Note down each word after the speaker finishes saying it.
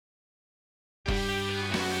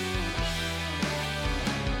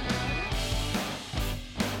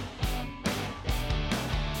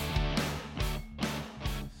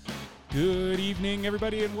Good evening,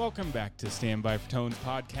 everybody, and welcome back to Stand By for Tones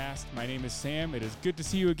podcast. My name is Sam. It is good to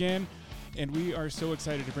see you again, and we are so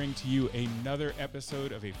excited to bring to you another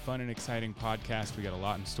episode of a fun and exciting podcast. We got a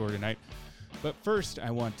lot in store tonight. But first,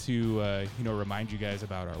 I want to remind you guys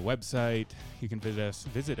about our website. You can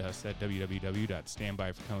visit us at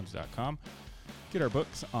www.standbyfortones.com. Get our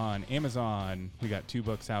books on Amazon. We got 2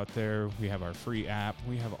 books out there. We have our free app.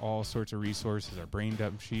 We have all sorts of resources, our brain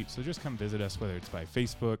dump sheet. So just come visit us, whether it's by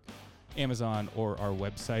Facebook, Amazon, or our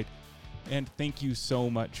website. And thank you so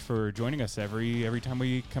much for joining us every time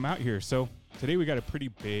we come out here. So today we got a pretty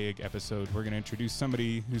big episode. We're going to introduce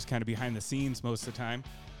somebody who's kind of behind the scenes most of the time.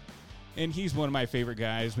 And he's one of my favorite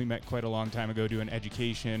guys. We met quite a long time ago doing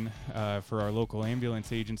education for our local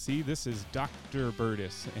ambulance agency. This is Dr.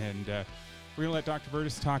 Burtis, and we're going to let Dr.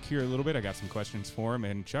 Burtis talk here a little bit. I got some questions for him.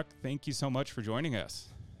 And Chuck, thank you so much for joining us.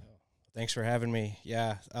 Thanks for having me.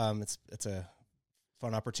 Yeah, it's a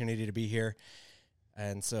fun opportunity to be here.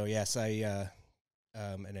 And so, yes, I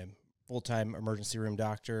am a full-time emergency room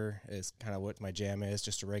doctor is kind of what my jam is,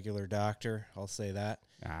 just a regular doctor. I'll say that.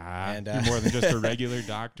 And you're more than just a regular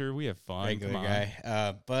doctor. We have fun. Regular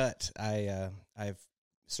guy. But I've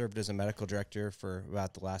served as a medical director for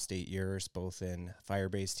about the last 8 years, both in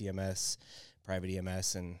fire-based EMS, private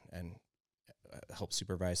EMS, and helped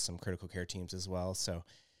supervise some critical care teams as well. So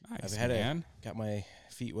nice, got my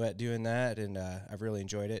feet wet doing that, and I've really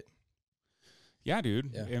enjoyed it. Yeah,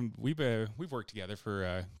 dude. Yeah. And we've worked together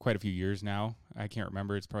for quite a few years now. I can't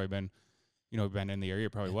remember. It's probably been, been in the area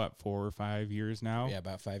probably 4 or 5 years now. Yeah,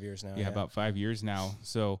 about 5 years now. Yeah, about 5 years now.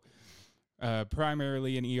 So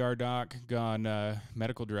primarily an ER doc, gone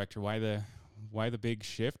medical director. Why the big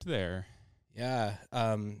shift there? Yeah,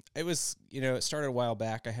 it was, it started a while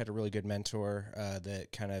back. I had a really good mentor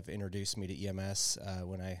that kind of introduced me to EMS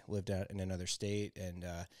when I lived out in another state, and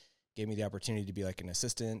gave me the opportunity to be like an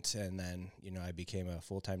assistant. And then, I became a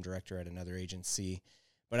full-time director at another agency.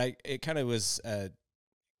 But it kind of was, I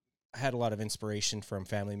had a lot of inspiration from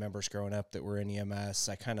family members growing up that were in EMS.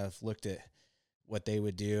 I kind of looked at what they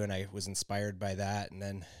would do, and I was inspired by that. And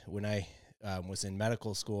then when I was in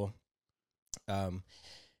medical school,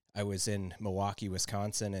 I was in Milwaukee,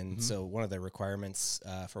 Wisconsin, and so one of the requirements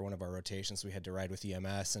for one of our rotations, we had to ride with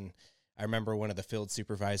EMS. And I remember one of the field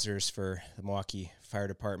supervisors for the Milwaukee Fire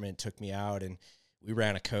Department took me out, and we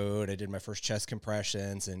ran a code. I did my first chest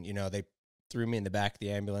compressions, and, they threw me in the back of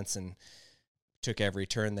the ambulance and took every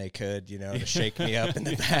turn they could, to shake me up in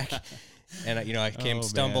the back. And, I came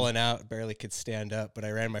stumbling out, barely could stand up, but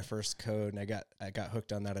I ran my first code, and I got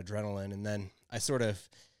hooked on that adrenaline. And then I sort of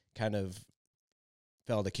kind of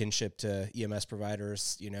felt a kinship to EMS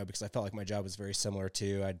providers, because I felt like my job was very similar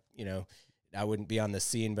to, I wouldn't be on the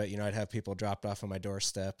scene, but, I'd have people dropped off on my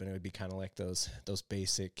doorstep, and it would be kind of like those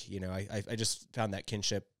basic, I just found that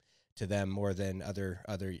kinship to them more than other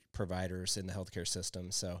providers in the healthcare system.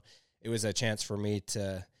 So it was a chance for me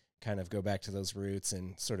to kind of go back to those roots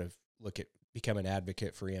and sort of become an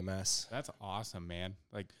advocate for EMS. That's awesome, man.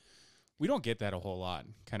 Like, we don't get that a whole lot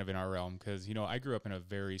kind of in our realm because, I grew up in a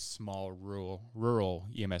very small rural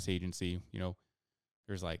EMS agency.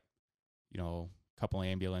 There's like, a couple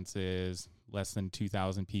ambulances, less than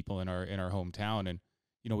 2,000 people in our hometown. And,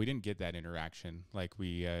 we didn't get that interaction like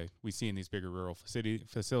we see in these bigger rural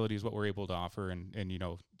facilities, what we're able to offer in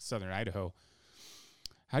Southern Idaho.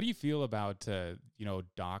 How do you feel about,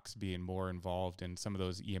 docs being more involved in some of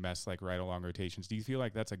those EMS, like ride-along rotations? Do you feel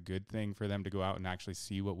like that's a good thing for them to go out and actually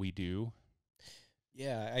see what we do?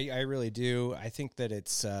 Yeah, I really do. I think that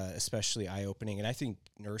it's especially eye-opening, and I think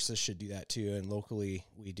nurses should do that too, and locally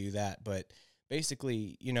we do that. But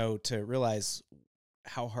basically, to realize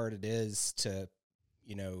how hard it is to,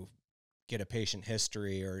 get a patient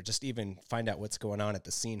history or just even find out what's going on at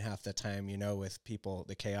the scene half the time, with people,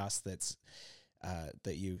 the chaos that's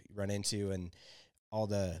that you run into, and all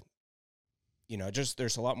the, just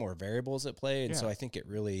there's a lot more variables at play. And so I think it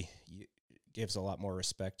really gives a lot more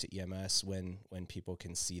respect to EMS when people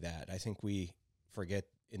can see that. I think we forget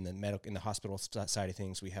in the hospital side of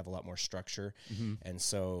things, we have a lot more structure. And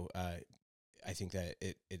so I think that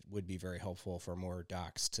it would be very helpful for more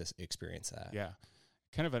docs to experience that. Yeah.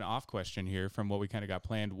 Kind of an off question here from what we kind of got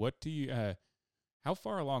planned. What do you, how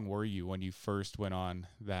far along were you when you first went on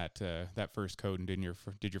that first code and did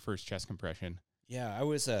your first chest compression? Yeah, I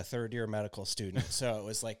was a third-year medical student, so it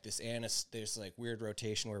was like there's like weird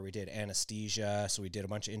rotation where we did anesthesia, so we did a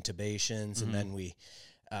bunch of intubations, and then we,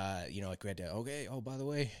 like we had to, by the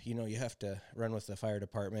way, you have to run with the fire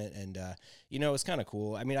department, and, it was kind of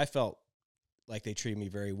cool. I mean, I felt like they treated me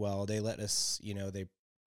very well. They let us, they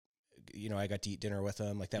I got to eat dinner with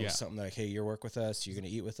them. Like that was something like, hey, you work with us, you're going to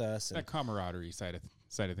eat with us. And that camaraderie side of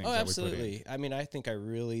things. Oh, absolutely. I mean, I think I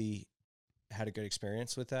really had a good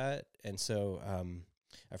experience with that. And so,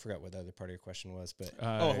 I forgot what the other part of your question was, but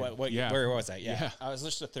where was I? Yeah. I was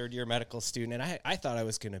just a third year medical student, and I thought I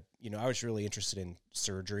was going to, I was really interested in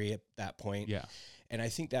surgery at that point. Yeah. And I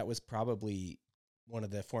think that was probably one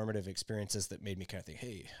of the formative experiences that made me kind of think,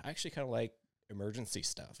 hey, I actually kind of like emergency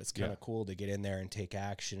stuff. It's kind of cool to get in there and take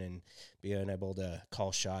action and being able to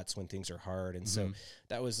call shots when things are hard. And so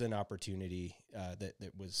that was an opportunity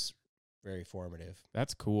that was very formative.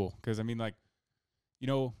 That's cool. Because I mean, like,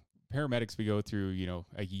 paramedics, we go through,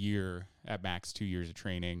 a year at max, 2 years of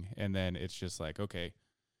training. And then it's just like, okay,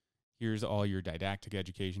 here's all your didactic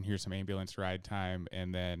education. Here's some ambulance ride time.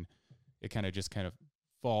 And then it kind of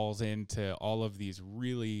falls into all of these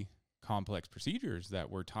really complex procedures that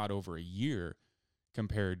were taught over a year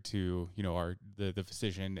compared to, the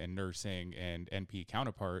physician and nursing and NP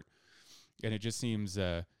counterpart. And it just seems,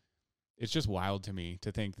 it's just wild to me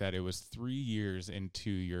to think that it was 3 years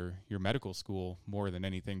into your medical school more than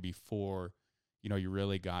anything before, you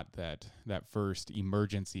really got that first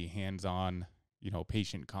emergency hands-on,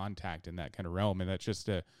 patient contact in that kind of realm. And that's just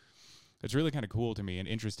it's really kind of cool to me and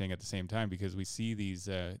interesting at the same time, because we see these,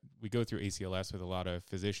 we go through ACLS with a lot of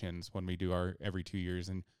physicians when we do our every 2 years,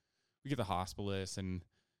 and we get the hospitalists and,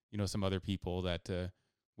 some other people that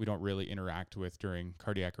we don't really interact with during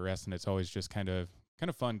cardiac arrest. And it's always just kind of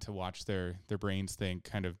fun to watch their brains think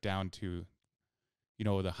kind of down to,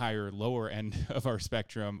 the lower end of our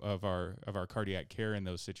spectrum of our cardiac care in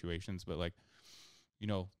those situations. But like,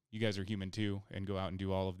 you guys are human too, and go out and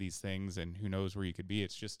do all of these things, and who knows where you could be.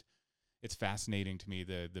 It's fascinating to me,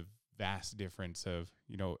 the vast difference of,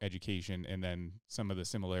 education, and then some of the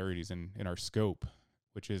similarities in our scope,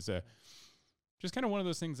 which is just kind of one of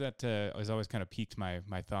those things that has always kind of piqued my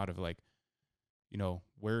thought of like,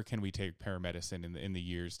 where can we take paramedicine in the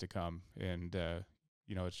years to come? And,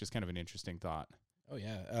 it's just kind of an interesting thought. Oh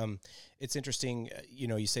yeah. It's interesting.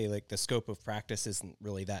 You say like the scope of practice isn't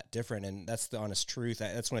really that different, and that's the honest truth.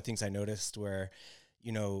 That's one of the things I noticed where,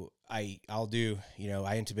 I'll do,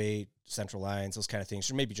 I intubate, central lines, those kind of things.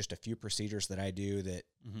 There may be just a few procedures that I do that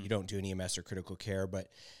you don't do in EMS or critical care, but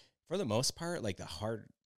for the most part, like the hard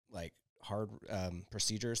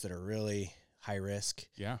procedures that are really high risk,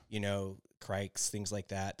 crikes, things like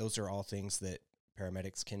that. Those are all things that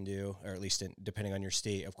paramedics can do, or at least depending on your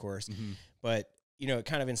state, of course. But, it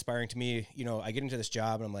kind of inspiring to me, I get into this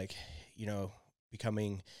job and I'm like,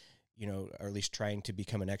 becoming, or at least trying to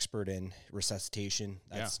become an expert in resuscitation.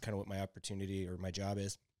 That's kind of what my opportunity or my job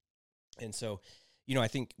is. And so, I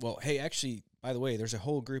think, well, hey, actually, by the way, there's a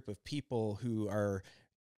whole group of people who are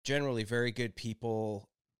generally very good people,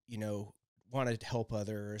 want to help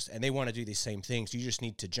others, and they want to do these same things. You just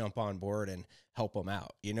need to jump on board and help them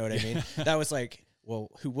out. You know what I mean? That was like, well,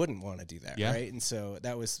 who wouldn't want to do that, right? And so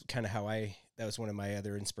that was kind of that was one of my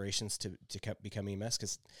other inspirations to become EMS,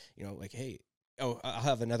 because, like, hey, I'll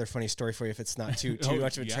have another funny story for you if it's not too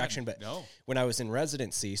much of a distraction. But when I was in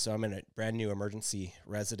residency, so I'm in a brand new emergency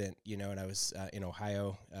resident, and I was in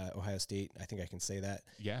Ohio State. I think I can say that.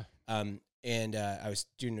 Yeah. And I was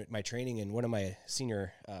doing my training, and one of my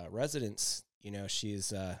senior residents,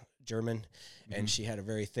 she's German, and she had a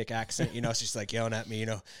very thick accent, so she's like yelling at me,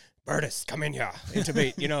 Bertus, come in here,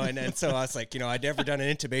 intubate, and so I was like, I'd never done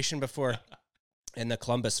an intubation before. And the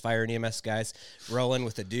Columbus Fire and EMS guys rolling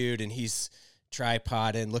with a dude, and he's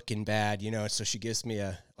tripod and looking bad, so she gives me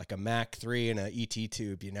a Mac 3 and a ET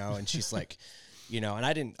tube, and she's like,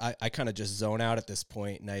 and I kind of just zone out at this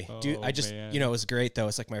point, and it was great though.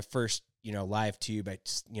 It's like my first, live tube. I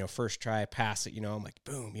just, first try, pass it, I'm like,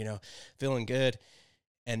 boom, feeling good.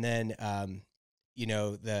 And then,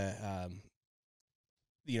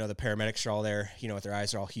 the paramedics are all there, with their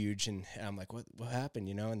eyes are all huge. And I'm like, what happened?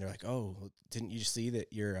 And they're like, oh, didn't you see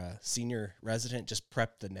that your senior resident just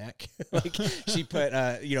prepped the neck? Like she put,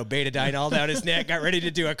 betadine all down his neck, got ready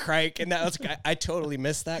to do a crike. And that was, I totally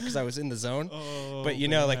missed that because I was in the zone. But,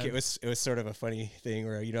 like it was sort of a funny thing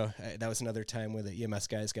where, that was another time where the EMS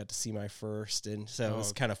guys got to see my first. And so it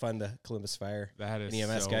was kind of fun, the Columbus Fire. That is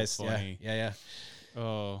EMS so guys. funny. Yeah.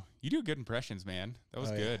 Oh, you do good impressions, man. That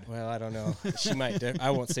was good. Yeah. Well, I don't know. She might. I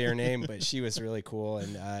won't say her name, but she was really cool,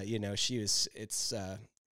 and she was.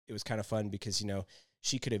 It was kind of fun because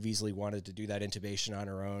she could have easily wanted to do that intubation on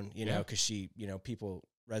her own, because she,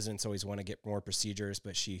 residents always want to get more procedures,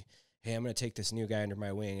 but hey, I'm going to take this new guy under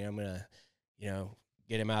my wing, and I'm going to,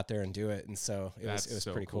 get him out there and do it, and so it was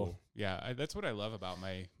so pretty cool. Yeah, that's what I love about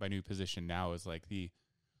my new position now is like the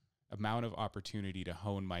amount of opportunity to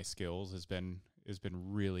hone my skills has been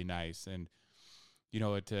really nice. And,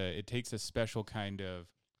 it takes a special kind of,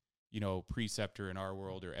 preceptor in our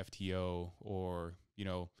world, or FTO, or,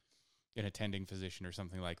 an attending physician or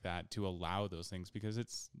something like that, to allow those things, because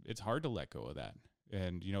it's hard to let go of that.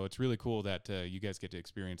 And, it's really cool that you guys get to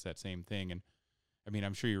experience that same thing. And I mean,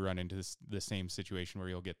 I'm sure you run into the same situation where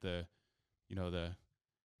you'll get the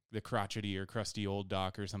crotchety or crusty old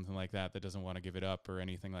doc or something like that doesn't want to give it up or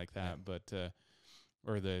anything like that. Yeah. But,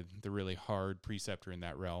 or the really hard preceptor in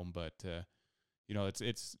that realm. But,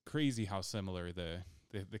 it's crazy how similar the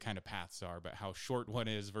kind of paths are, but how short one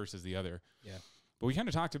is versus the other. Yeah. But we kind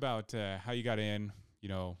of talked about how you got in,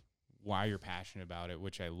 why you're passionate about it,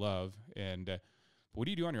 which I love. And what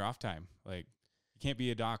do you do on your off time? Like, you can't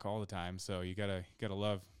be a doc all the time, so you gotta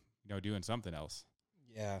love, doing something else.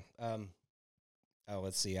 Yeah.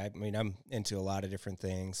 Let's see. I mean, I'm into a lot of different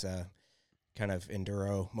things, kind of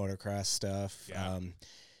enduro, motocross stuff. Yeah.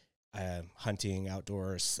 Hunting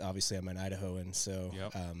outdoors. Obviously, I'm in Idaho, and so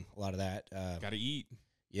Yep. A lot of that. Gotta eat.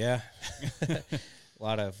 Yeah. A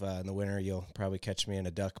lot of in the winter, you'll probably catch me in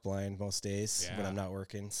a duck blind most days when I'm not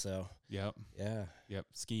working. So yep. Yeah. Yep.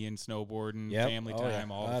 Skiing, snowboarding, family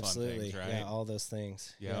time, all the absolutely. fun things, right? Yeah, all those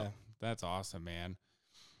things. Yep. Yeah. That's awesome, man.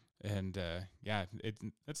 And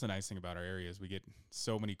that's the nice thing about our area is we get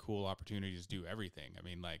so many cool opportunities to do everything. I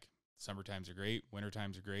mean, like, summer times are great, winter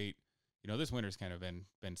times are great. This winter's kind of been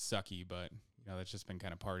sucky, but that's just been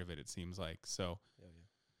kind of part of it seems like. So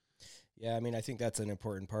yeah, I mean, I think that's an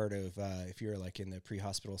important part of if you're like in the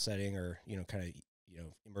pre-hospital setting, or kind of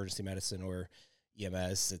emergency medicine or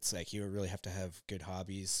EMS, it's like you really have to have good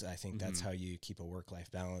hobbies. I think that's how you keep a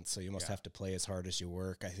work-life balance. So you must have to play as hard as you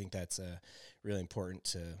work. I think that's really important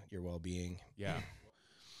to your well-being. Yeah.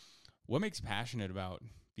 What makes you passionate about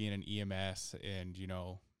being an EMS and,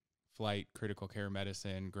 flight, critical care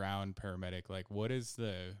medicine, ground paramedic? Like,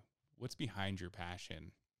 what's behind your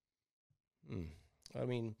passion? I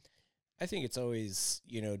mean, I think it's always,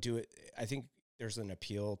 I think there's an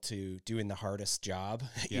appeal to doing the hardest job.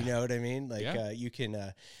 You know what I mean? Like, you can,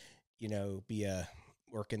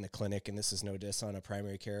 work in the clinic, and this is no diss on a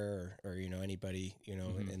primary care or anybody,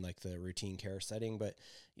 in like the routine care setting, but,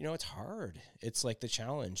 it's hard. It's like the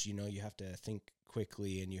challenge, you have to think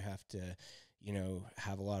quickly, and you have to,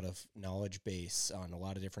 have a lot of knowledge base on a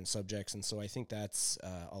lot of different subjects. And so I think that's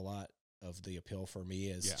a lot of the appeal for me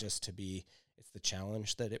is just to be, it's the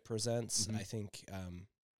challenge that it presents. I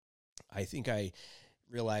think I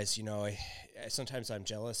realize, sometimes I'm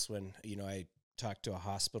jealous when, I talk to a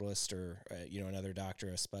hospitalist or, another doctor,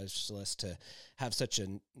 a specialist, to have such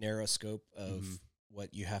a narrow scope of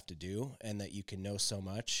what you have to do, and that you can know so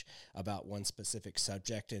much about one specific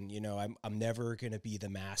subject. And, I'm never going to be the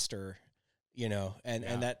master,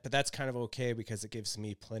 but that's kind of okay, because it gives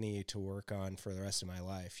me plenty to work on for the rest of my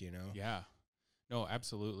life, Yeah, no,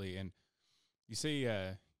 absolutely. And you say,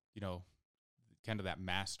 kind of that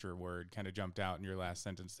master word kind of jumped out in your last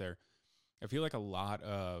sentence there. I feel like a lot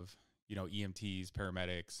of, EMTs,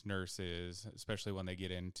 paramedics, nurses, especially when they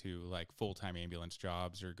get into like full-time ambulance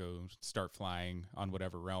jobs or go start flying on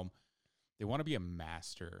whatever realm, they want to be a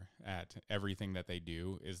master at everything that they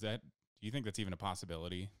do. Do you think that's even a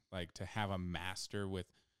possibility? Like, to have a master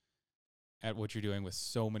at what you're doing with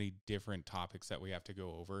so many different topics that we have to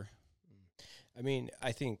go over? I mean,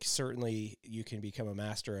 I think certainly you can become a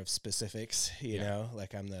master of specifics,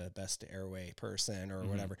 like I'm the best airway person or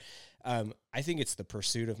whatever. I think it's the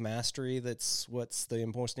pursuit of mastery that's what's the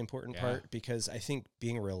most important part, because I think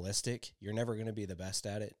being realistic, you're never going to be the best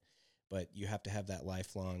at it, but you have to have that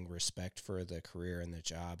lifelong respect for the career and the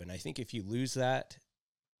job. And I think if you lose that,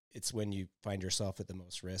 it's when you find yourself at the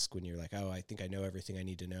most risk, when you're like, oh, I think I know everything I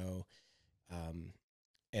need to know.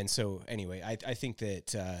 And so anyway, I think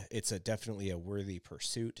that it's definitely a worthy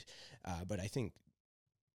pursuit, but I think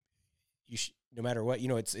no matter what,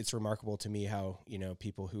 it's remarkable to me how,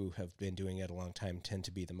 people who have been doing it a long time tend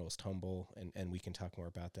to be the most humble, and we can talk more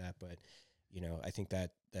about that. But, I think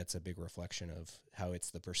that's a big reflection of how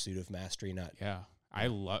it's the pursuit of mastery, not. Yeah, I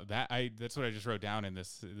love that. That's what I just wrote down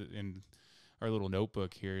in our little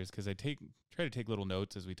notebook here, is because I try to take little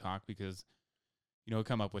notes as we talk, because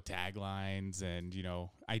come up with taglines and,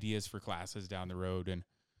 ideas for classes down the road. And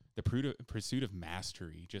the pursuit of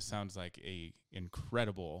mastery just sounds like a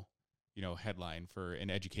incredible, headline for an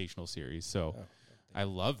educational series. So I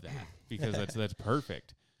love that, because that's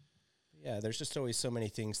perfect. Yeah, there's just always so many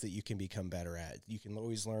things that you can become better at. You can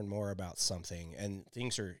always learn more about something, and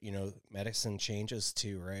things are, medicine changes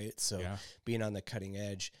too, right? So being on the cutting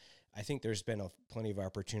edge, I think there's been plenty of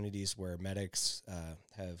opportunities where medics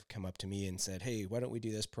have come up to me and said, hey, why don't we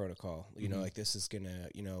do this protocol? Like, this is going to,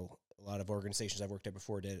 a lot of organizations I've worked at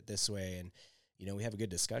before did it this way. And, we have a good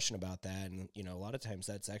discussion about that. And, a lot of times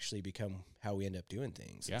that's actually become how we end up doing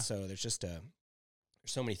things. Yeah. And so there's just there's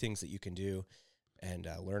so many things that you can do and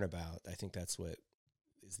learn about. I think that's what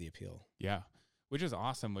is the appeal. Yeah. Which is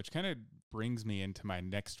awesome, which kind of brings me into my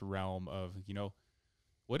next realm of,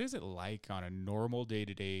 what is it like on a normal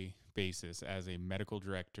day-to-day basis as a medical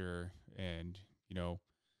director and,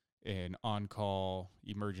 an on-call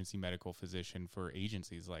emergency medical physician for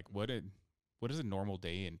agencies? Like, what does a normal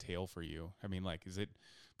day entail for you? I mean, like, is it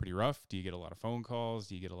pretty rough? Do you get a lot of phone calls?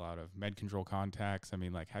 Do you get a lot of med control contacts? I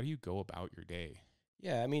mean, like, how do you go about your day?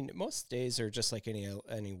 Yeah, I mean, most days are just like any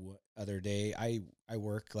other day. I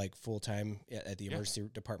work like full time at the emergency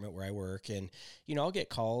department where I work, and I'll get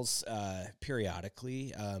calls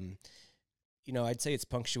periodically. I'd say it's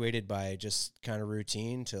punctuated by just kind of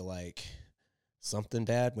routine to like something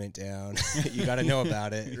bad went down. You got to know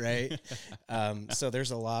about it, right? So there's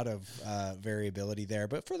a lot of variability there,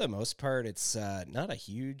 but for the most part, it's not a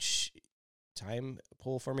huge time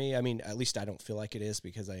pull for me. I mean, at least I don't feel like it is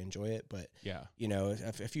because I enjoy it. But yeah,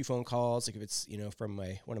 a few phone calls, like if it's from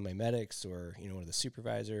one of my medics or one of the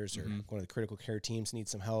supervisors or one of the critical care teams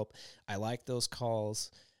needs some help, I like those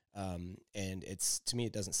calls. And to me,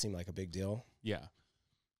 it doesn't seem like a big deal. Yeah,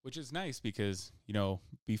 which is nice because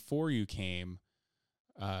before you came,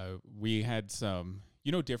 we had some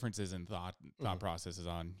differences in thought processes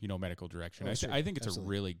on medical direction. Oh, sure. I think it's Absolutely.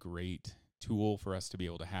 a really great tool for us to be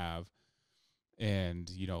able to have.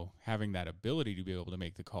 And, having that ability to be able to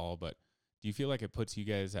make the call, but do you feel like it puts you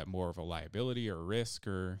guys at more of a liability or a risk?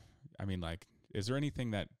 Or, I mean, like, is there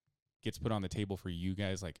anything that gets put on the table for you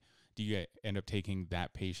guys? Like, do you end up taking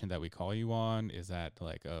that patient that we call you on? Is that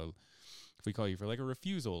like if we call you for like a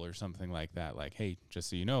refusal or something like that, like, hey, just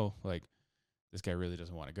so you know, like, this guy really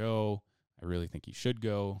doesn't want to go. I really think he should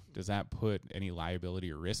go. Does that put any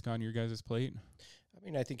liability or risk on your guys' plate? I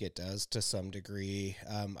mean, I think it does to some degree.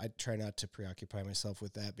 I try not to preoccupy myself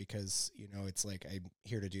with that because, it's like I'm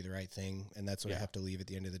here to do the right thing, and that's what I have to leave at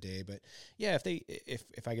the end of the day. But yeah,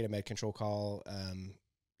 if I get a med control call,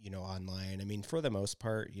 online, I mean, for the most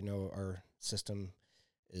part, our system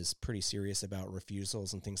is pretty serious about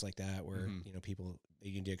refusals and things like that, where, people, they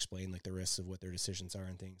need to explain like the risks of what their decisions are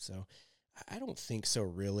and things. So I don't think so,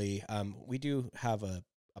 really. We do have a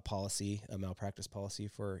policy, a malpractice policy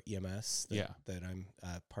for EMS that I'm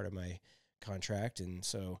part of my contract. And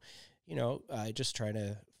so, I just try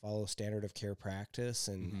to follow standard of care practice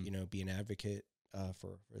and, be an advocate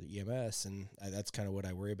for the EMS. And that's kind of what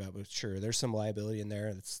I worry about. But sure, there's some liability in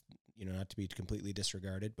there that's, not to be completely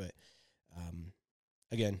disregarded. But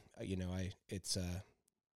again, it's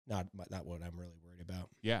not what I'm really worried about.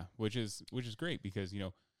 Yeah, which is great because,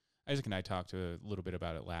 Isaac and I talked a little bit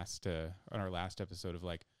about it on our last episode of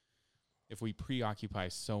like, if we preoccupy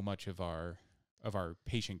so much of our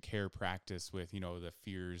patient care practice with, the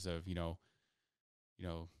fears of,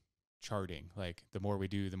 charting, like the more we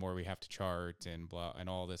do, the more we have to chart and blah, and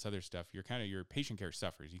all this other stuff, your patient care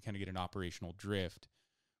suffers. You kind of get an operational drift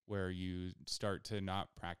where you start to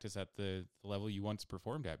not practice at the level you once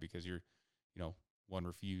performed at because you're,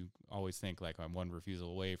 you always think like I'm one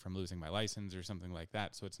refusal away from losing my license or something like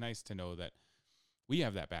that. So it's nice to know that we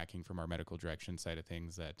have that backing from our medical direction side of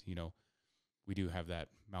things that, we do have that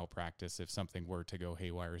malpractice. If something were to go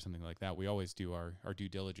haywire or something like that, we always do our due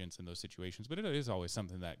diligence in those situations, but it is always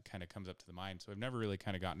something that kind of comes up to the mind. So I've never really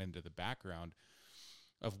kind of gotten into the background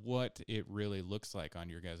of what it really looks like on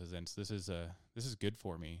your guys' end. So this is good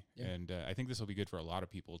for me. Yeah. And I think this will be good for a lot of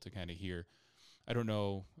people to kind of hear. I don't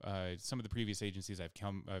know, some of the previous agencies I've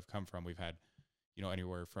come from, we've had,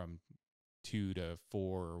 anywhere from 2 to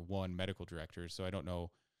 4 or 1 medical directors. So I don't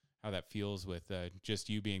know how that feels with just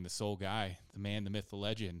you being the sole guy, the man, the myth, the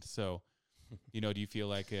legend. So, do you feel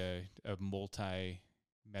like a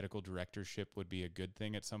multi-medical directorship would be a good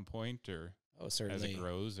thing at some point, or certainly as it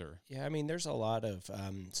grows? Or yeah, I mean, there's a lot of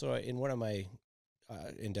so in one of my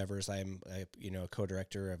endeavors, I'm a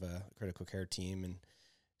co-director of a critical care team, and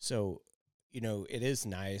so it is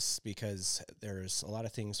nice because there's a lot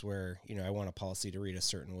of things where I want a policy to read a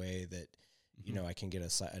certain way that I can get a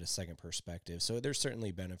second perspective. So there's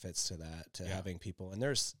certainly benefits to that, to having people. And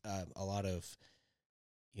there's a lot of,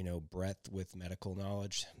 breadth with medical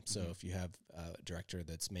knowledge. So if you have a director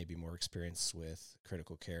that's maybe more experienced with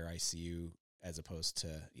critical care, ICU, as opposed to,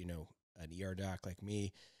 an ER doc like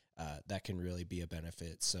me, that can really be a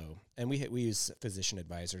benefit. So, and we use physician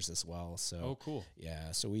advisors as well. So, oh, cool.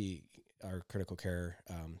 Yeah. So our critical care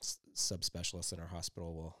subspecialists in our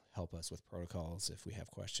hospital will help us with protocols if we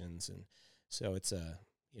have questions. And so it's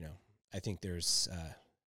I think there's,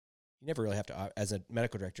 you never really have to, as a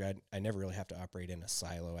medical director, I never really have to operate in a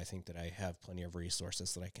silo. I think that I have plenty of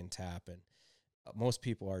resources that I can tap and, most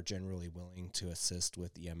people are generally willing to assist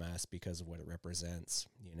with EMS because of what it represents.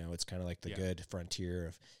 You know, it's kind of like the good frontier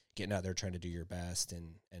of getting out there trying to do your best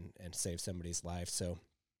and save somebody's life. So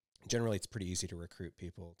generally it's pretty easy to recruit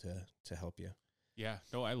people to help you. Yeah,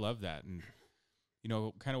 no, I love that. And, you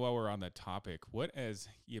know, kind of while we're on that topic, what as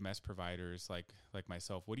EMS providers like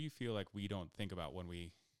myself, what do you feel like we don't think about when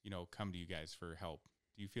we, you know, come to you guys for help?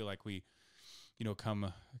 Do you feel like we, you know,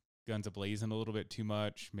 come guns a-blazing a little bit too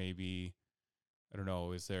much? Maybe, I don't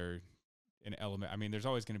know, is there an element? I mean, there's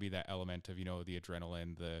always going to be that element of, you know, the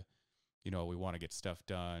adrenaline, the, you know, we want to get stuff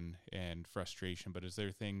done and frustration, but is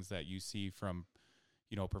there things that you see from,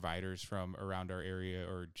 you know, providers from around our area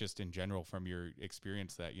or just in general from your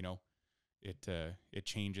experience that, you know, it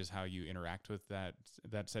changes how you interact with that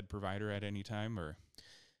said provider at any time? Or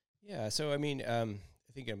yeah, so I mean, I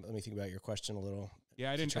think let me think about your question a little.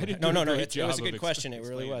 Yeah, I didn't. No. It was a good question. It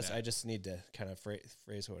really was. That. I just need to kind of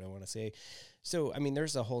phrase what I want to say. So, I mean,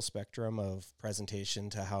 there's a whole spectrum of presentation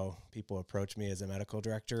to how people approach me as a medical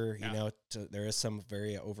director. You know, there is some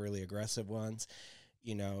very overly aggressive ones.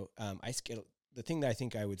 You know, the thing that I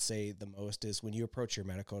think I would say the most is when you approach your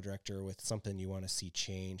medical director with something you want to see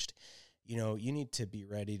changed, you know, you need to be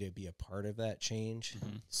ready to be a part of that change.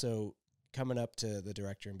 Mm-hmm. So coming up to the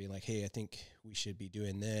director and being like, hey, I think we should be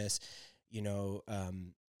doing this. You know,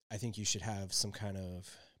 I think you should have some kind of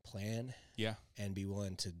plan. Yeah. And be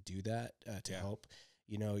willing to do that to help.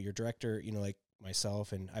 You know, your director, you know, like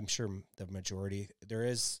myself, and I'm sure the majority, there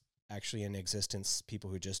is actually in existence people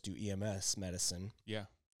who just do EMS medicine. Yeah.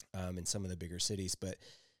 In some of the bigger cities. But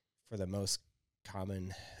for the most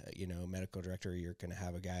common, you know, medical director, you're going to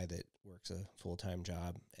have a guy that works a full-time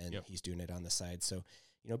job and he's doing it on the side. So,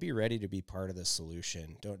 you know, be ready to be part of the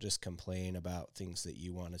solution. Don't just complain about things that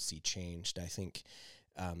you want to see changed. I think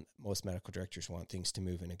most medical directors want things to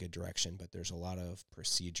move in a good direction, but there's a lot of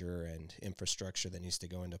procedure and infrastructure that needs to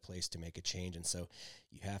go into place to make a change. And so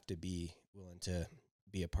you have to be willing to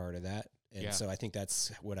be a part of that. And so I think that's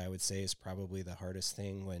what I would say is probably the hardest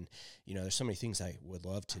thing when, you know, there's so many things I would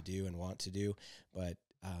love to do and want to do, but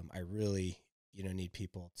I really, you know, need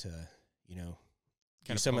people to, you know,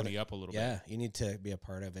 kind of pony up a little bit. Yeah, you need to be a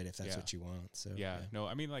part of it if that's what you want. So no,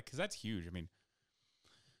 I mean, like, because that's huge. I mean,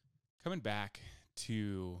 coming back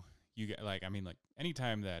to you guys, like, I mean, like,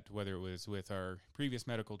 anytime that, whether it was with our previous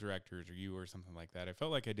medical directors or you or something like that, I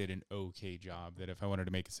felt like I did an okay job, that if I wanted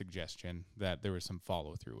to make a suggestion, that there was some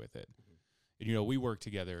follow through with it. Mm-hmm. And, you know, we worked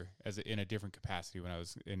together in a different capacity when I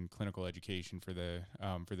was in clinical education for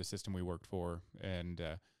the system we worked for. And,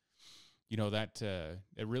 you know, that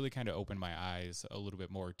it really kind of opened my eyes a little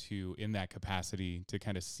bit more to, in that capacity, to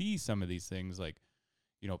kind of see some of these things. Like,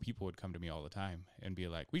 you know, people would come to me all the time and be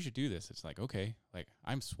like, we should do this. It's like, okay, like,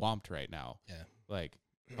 I'm swamped right now. Yeah. Like,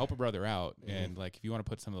 help a brother out. Mm-hmm. And, like, if you want to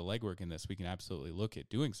put some of the legwork in this, we can absolutely look at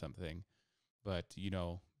doing something. But, you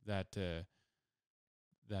know, that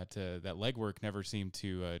legwork never seemed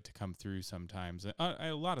to come through sometimes.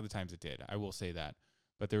 A lot of the times it did. I will say that.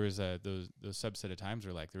 But there was those subset of times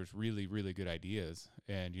where, like, there was really, really good ideas,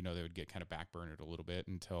 and, you know, they would get kind of backburnered a little bit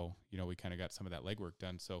until, you know, we kind of got some of that legwork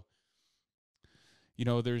done. So, you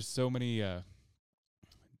know, there's so many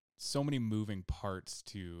moving parts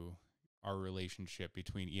to our relationship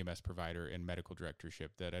between EMS provider and medical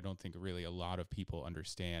directorship that I don't think really a lot of people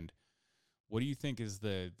understand. What do you think is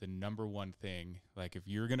the number one thing? Like, if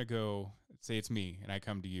you're going to go, say it's me and I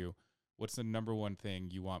come to you, what's the number one thing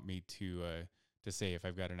you want me to say if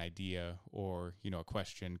I've got an idea or, you know, a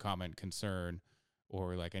question, comment, concern,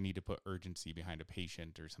 or like I need to put urgency behind a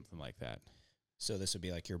patient or something like that? So this would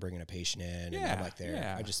be like you're bringing a patient in and I'm like there.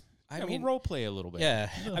 Yeah. I mean, we'll role play a little bit. Yeah.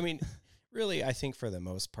 I mean, really, I think for the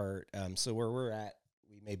most part, so where we're at,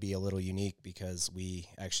 we may be a little unique because we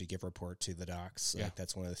actually give report to the docs. Like,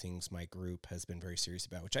 that's one of the things my group has been very serious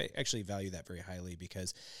about, which I actually value that very highly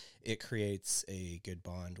because it creates a good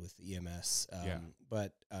bond with EMS.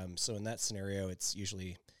 But so in that scenario, it's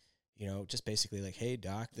usually, you know, just basically like, hey,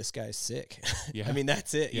 doc, this guy's sick. I mean,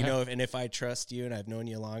 that's it, you know, and if I trust you and I've known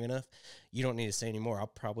you long enough, you don't need to say anymore. I'll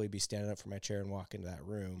probably be standing up from my chair and walk into that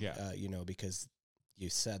room, you know, because you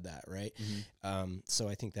said that, right? Mm-hmm. So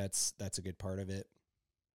I think that's a good part of it.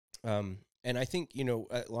 And I think, you know,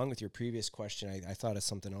 along with your previous question, I thought of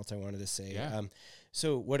something else I wanted to say. Yeah.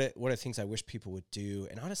 So what are things I wish people would do?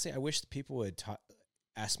 And honestly, I wish people would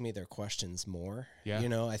ask me their questions more. Yeah. You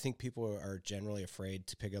know, I think people are generally afraid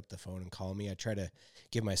to pick up the phone and call me. I try to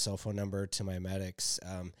give my cell phone number to my medics.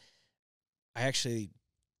 I actually,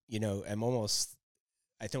 you know,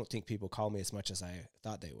 I don't think people call me as much as I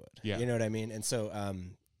thought they would. Yeah. You know what I mean? And so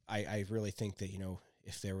I really think that, you know,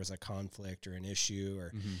 if there was a conflict or an issue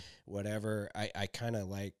or whatever, I kind of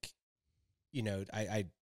like I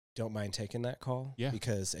don't mind taking that call Yeah.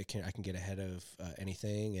 because I can get ahead of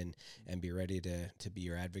anything and be ready to be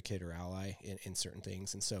your advocate or ally in certain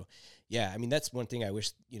things. And so, yeah, I mean, that's one thing I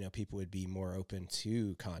wish, people would be more open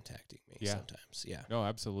to contacting me sometimes. Yeah. No,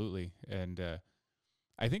 absolutely. And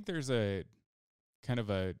I think there's a kind of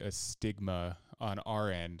a stigma on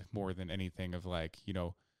our end more than anything of like,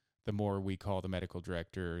 the more we call the medical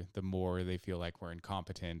director, the more they feel like we're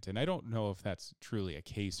incompetent. And I don't know if that's truly a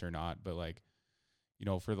case or not, but like,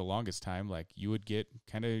 for the longest time, like you would get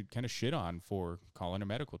kind of shit on for calling a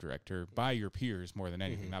medical director by your peers more than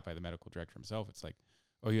anything, not by the medical director himself. It's like,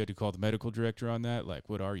 oh, you had to call the medical director on that? Like,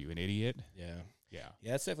 what are you, an idiot? Yeah. Yeah.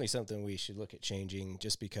 Yeah, that's definitely something we should look at changing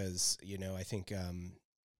just because, I think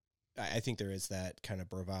I think there is that kind of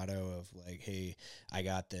bravado of like, hey, I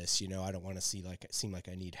got this, I don't want to seem like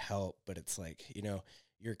I need help, but it's like,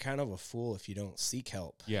 you're kind of a fool if you don't seek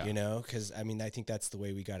help, because I mean, I think that's the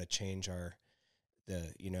way we got to change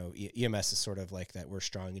EMS is sort of like that. We're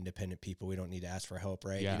strong, independent people. We don't need to ask for help.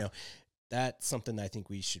 Right. Yeah. That's something that I think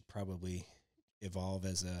we should probably evolve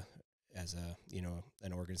as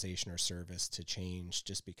an organization or service to change,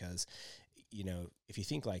 just because, if you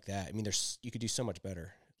think like that, I mean, you could do so much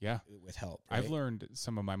better. Yeah. With help. Right? I've learned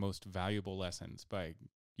some of my most valuable lessons by,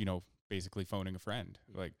 basically phoning a friend.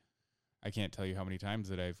 Like, I can't tell you how many times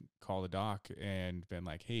that I've called a doc and been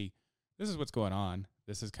like, hey, this is what's going on.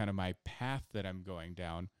 This is kind of my path that I'm going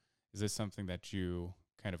down. Is this something that you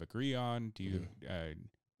kind of agree on? Do you,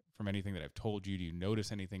 from anything that I've told you, do you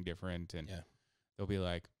notice anything different? And they'll be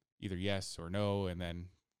like either yes or no. And then,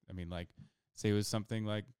 I mean, like, say it was something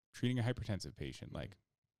like treating a hypertensive patient, like,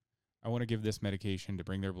 I want to give this medication to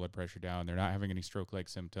bring their blood pressure down. They're not having any stroke-like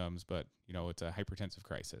symptoms, but, it's a hypertensive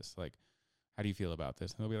crisis. Like, how do you feel about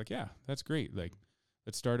this? And they'll be like, yeah, that's great. Like,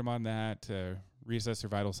 let's start them on that, reassess their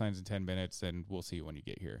vital signs in 10 minutes, and we'll see you when you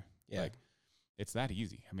get here. Yeah. Like, it's that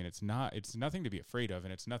easy. I mean, it's nothing to be afraid of,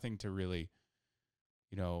 and it's nothing to really,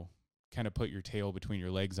 kind of put your tail between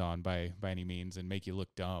your legs on by any means and make you look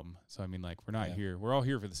dumb. So, I mean, like, we're not here. We're all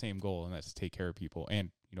here for the same goal, and that's to take care of people and,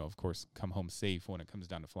 of course, come home safe when it comes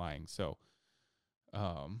down to flying. So,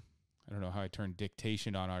 I don't know how I turned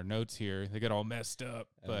dictation on our notes here. They get all messed up,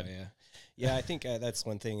 but yeah. I think that's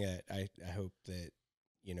one thing that I hope that,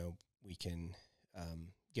 we can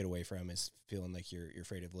get away from, is feeling like you're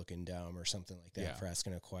afraid of looking dumb or something like that for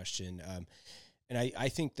asking a question. And I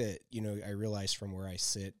think that, I realize from where I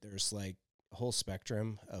sit, there's like a whole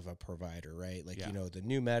spectrum of a provider, right? Like, the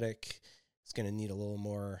new medic is going to need a little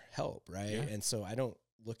more help, right? Yeah. And so I don't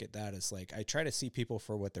look at that as like, I try to see people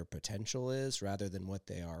for what their potential is rather than what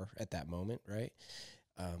they are at that moment, right?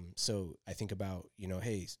 So I think about,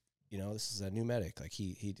 hey, this is a new medic. Like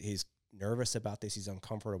he's nervous about this. He's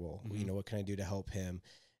uncomfortable. Mm-hmm. What can I do to help him?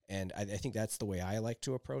 And I think that's the way I like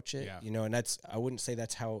to approach it, Yeah. and I wouldn't say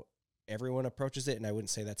that's how everyone approaches it. And I wouldn't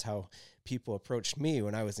say that's how people approached me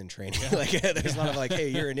when I was in training. Yeah. Like there's a lot of like, hey,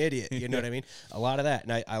 you're an idiot. You know what I mean? A lot of that.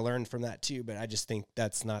 And I learned from that too, but I just think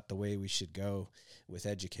that's not the way we should go with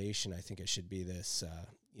education. I think it should be this,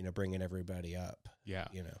 bringing everybody up. Yeah.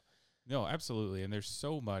 No, absolutely. And there's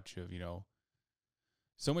so much of,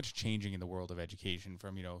 so much changing in the world of education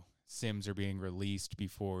from, sims are being released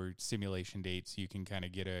before simulation dates. You can kind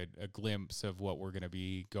of get a glimpse of what we're going to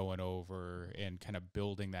be going over and kind of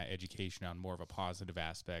building that education on more of a positive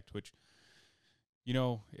aspect, which,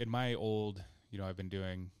 in my old, I've been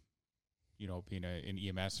doing, being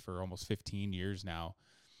in EMS for almost 15 years now.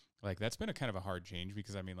 Like, that's been a kind of a hard change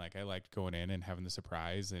because, I mean, like, I liked going in and having the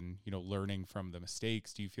surprise and, learning from the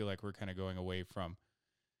mistakes. Do you feel like we're kind of going away from,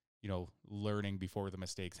 learning before the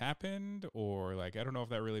mistakes happened? Or, like, I don't know if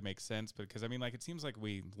that really makes sense, but because, I mean, like, it seems like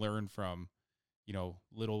we learn from,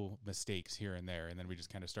 little mistakes here and there, and then we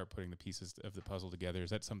just kind of start putting the pieces of the puzzle together.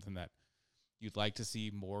 Is that something that you'd like to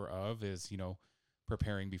see more of, is,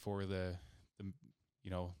 preparing before the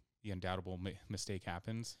undoubtable mistake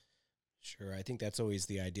happens? Sure. I think that's always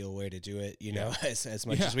the ideal way to do it, as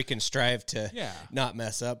much as we can strive to not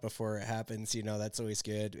mess up before it happens, that's always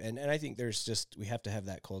good. And I think we have to have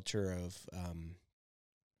that culture of,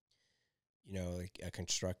 like a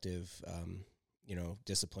constructive,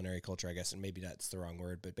 disciplinary culture, I guess, and maybe that's the wrong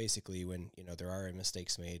word, but basically when, there are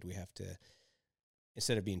mistakes made, we have to,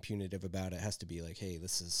 instead of being punitive about it, has to be like, hey,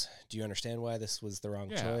 do you understand why this was the wrong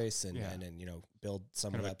choice? And build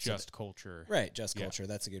someone kind of up. Just culture. Right. Just culture.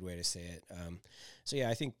 That's a good way to say it.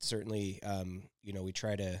 I think certainly, we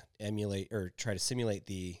try to emulate or try to simulate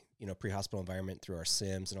the, pre-hospital environment through our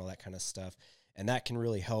sims and all that kind of stuff. And that can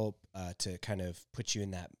really help to kind of put you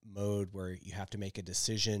in that mode where you have to make a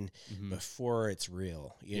decision before it's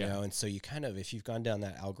real, you know? And so you kind of, if you've gone down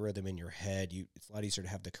that algorithm in your head, it's a lot easier to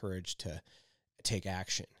have the courage to take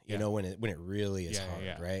action, you know, when it really is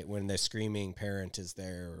hard, right? When the screaming parent is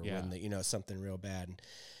there, or when you know, something real bad.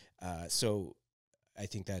 So I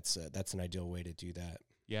think that's an ideal way to do that.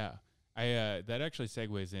 Yeah. That actually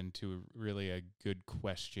segues into really a good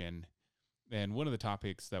question. And one of the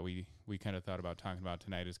topics that we kind of thought about talking about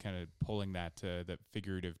tonight is kind of pulling that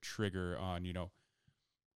figurative trigger on, you know,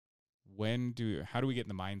 how do we get in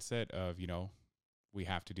the mindset of, you know, we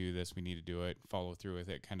have to do this, we need to do it, follow through with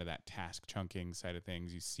it, kind of that task chunking side of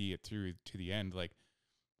things. You see it through to the end. Like,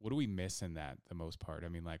 what do we miss in that the most part? I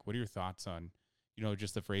mean, like, what are your thoughts on, you know,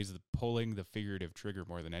 just the phrase of pulling the figurative trigger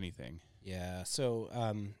more than anything? Yeah. So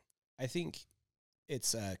I think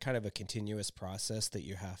it's kind of a continuous process that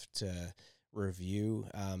you have to review.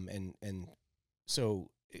 And so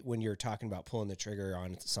when you're talking about pulling the trigger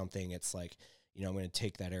on something, it's like, you know, I'm going to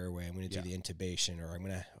take that airway, I'm going to do the intubation, or I'm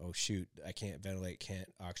going to, oh shoot, I can't ventilate, can't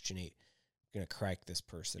oxygenate, I'm going to crack this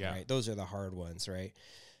person, right? Those are the hard ones, right?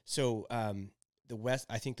 So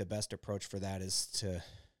I think the best approach for that is to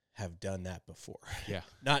have done that before. Yeah.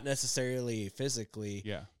 Not necessarily physically.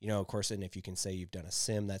 Yeah. You know, of course, and if you can say you've done a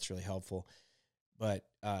sim, that's really helpful. But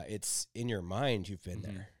it's in your mind, you've been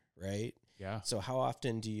there, right? Yeah. So how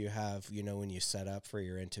often do you have, you know, when you set up for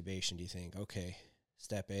your intubation, do you think, okay,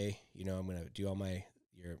 step A, you know, I'm going to do all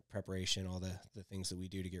your preparation, all the things that we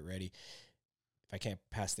do to get ready. If I can't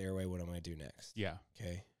pass the airway, what am I going to do next? Yeah.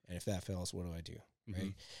 Okay. And if that fails, what do I do?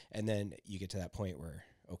 Right. And then you get to that point where,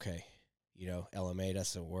 okay, you know, LMA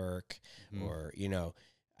doesn't work, or, you know,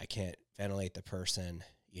 I can't ventilate the person,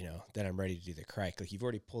 you know, then I'm ready to do the crike. Like, you've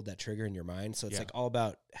already pulled that trigger in your mind. So it's like all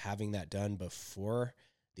about having that done before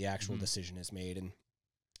the actual decision is made. And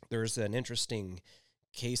there's an interesting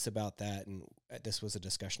case about that, and this was a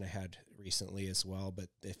discussion I had recently as well. But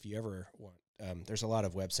if you ever want, there's a lot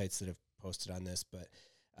of websites that have posted on this, but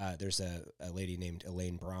there's a lady named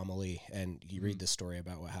Elaine Bromley, and you read the story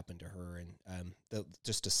about what happened to her. And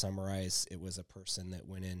just to summarize, it was a person that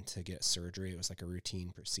went in to get surgery. It was like a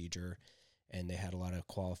routine procedure, and they had a lot of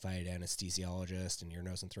qualified anesthesiologists and ear,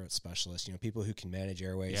 nose, and throat specialists, you know, people who can manage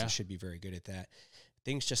airways and should be very good at that.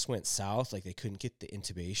 Things just went south. Like, they couldn't get the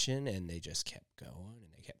intubation, and they just kept going,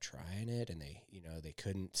 and they kept trying it, and they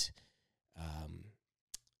couldn't,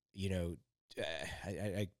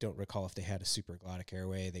 I don't recall if they had a supraglottic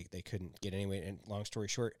airway. They couldn't get anyway. And long story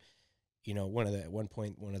short, you know, at one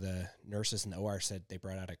point, one of the nurses in the OR said they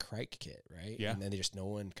brought out a crike kit, right? Yeah. And then no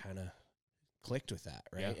one kind of clicked with that,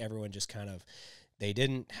 right? Yeah. Everyone just they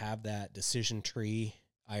didn't have that decision tree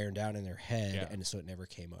ironed out in their head, and so it never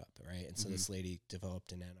came up, right? And so this lady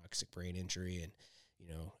developed an anoxic brain injury, and, you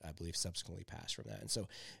know, I believe subsequently passed from that. And so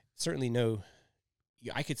certainly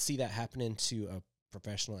I could see that happening to a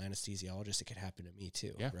professional anesthesiologist. It could happen to me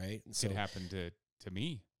too, right? And so it could happen to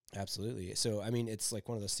me. Absolutely. So, I mean, it's like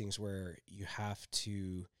one of those things where you have to,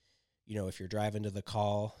 you know, if you're driving to the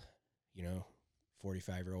call, you know,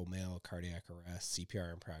 45-year-old male, cardiac arrest,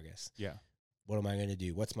 CPR in progress. Yeah. What am I going to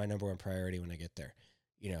do? What's my number one priority when I get there?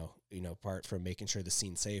 You know, apart from making sure the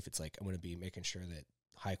scene's safe, it's like, I'm going to be making sure that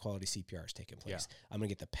high quality CPR is taking place. Yeah. I'm going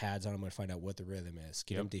to get the pads on. I'm going to find out what the rhythm is,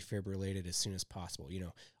 get them defibrillated as soon as possible. You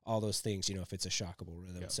know, all those things, you know, if it's a shockable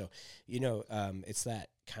rhythm. Yep. So, you know, it's that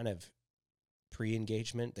kind of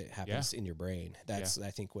pre-engagement that happens in your brain. That's,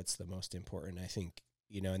 I think, what's the most important. I think,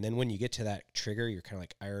 you know, and then when you get to that trigger, you're kind of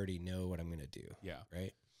like, I already know what I'm going to do. Yeah.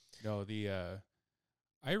 Right. No,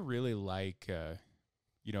 I really like,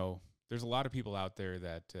 you know, there's a lot of people out there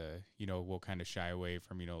that, you know, will kind of shy away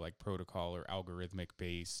from, you know, like protocol or algorithmic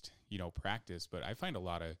based, you know, practice. But I find a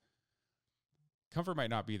lot of comfort might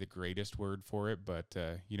not be the greatest word for it, but,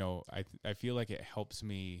 you know, I feel like it helps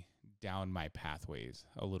me down my pathways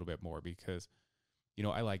a little bit more because, you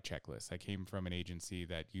know, I like checklists. I came from an agency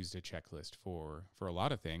that used a checklist for a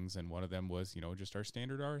lot of things. And one of them was, you know, just our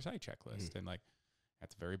standard RSI checklist. And like, at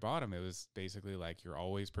the very bottom, it was basically like you're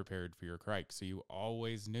always prepared for your crike. So you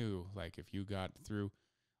always knew, like, if you got through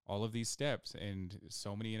all of these steps and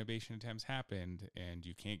so many intubation attempts happened and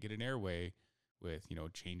you can't get an airway with, you know,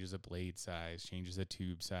 changes of blade size, changes of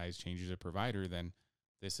tube size, changes of provider, then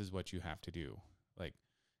this is what you have to do. Like,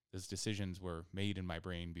 those decisions were made in my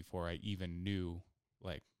brain before I even knew,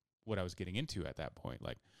 like, what I was getting into at that point.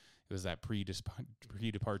 Like, it was that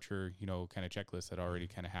pre-departure, you know, kind of checklist that already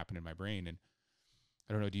kind of happened in my brain. And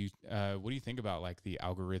I don't know, what do you think about like the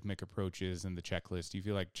algorithmic approaches and the checklist? Do you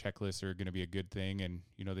feel like checklists are going to be a good thing? And,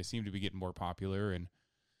 you know, they seem to be getting more popular and,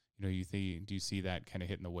 you know, do you see that kind of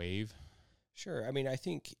hitting the wave? Sure. I mean, I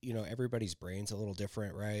think, everybody's brain's a little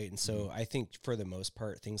different, right? And so I think for the most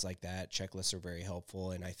part, things like that, checklists are very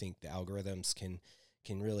helpful. And I think the algorithms can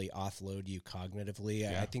really offload you cognitively.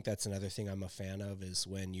 Yeah. I think that's another thing I'm a fan of is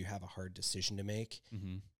when you have a hard decision to make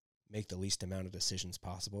the least amount of decisions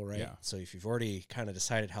possible, right? Yeah. So if you've already kind of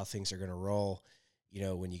decided how things are going to roll,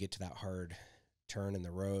 when you get to that hard turn in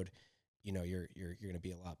the road, you're going to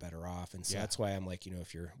be a lot better off. And so that's why I'm like,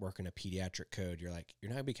 if you're working a pediatric code, you're like, you're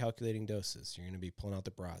not going to be calculating doses. You're going to be pulling out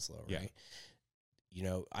the Braslo, right?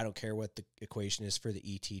 I don't care what the equation is for the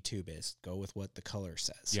ET tube is. Go with what the color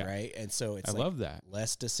says, right? And so it's love that.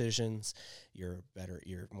 Less decisions. You're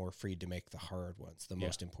more free to make the hard ones, the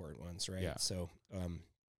most important ones, right? Yeah. So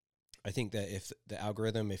I think that if the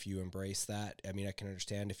algorithm, if you embrace that, I mean, I can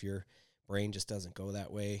understand if your brain just doesn't go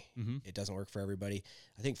that way. It doesn't work for everybody.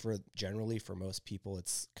 I think generally for most people,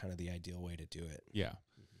 it's kind of the ideal way to do it. Yeah.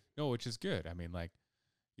 No, which is good. I mean, like,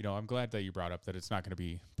 I'm glad that you brought up that it's not going to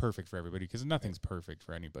be perfect for everybody because nothing's perfect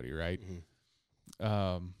for anybody, right?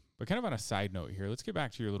 But kind of on a side note here, let's get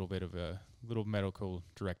back to your little bit of a little medical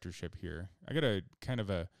directorship here. I got a kind of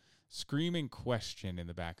a screaming question in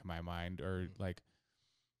the back of my mind, or like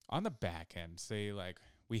on the back end, say like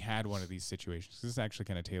we had one of these situations. This actually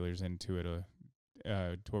kind of tailors into it to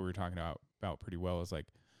what we were talking about pretty well. Is like,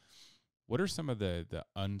 what are some of the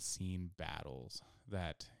unseen battles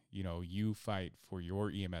that you fight for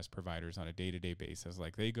your EMS providers on a day-to-day basis?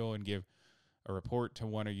 Like they go and give a report to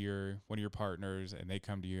one of your partners, and they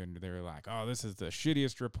come to you and they're like, "Oh, this is the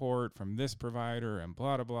shittiest report from this provider," and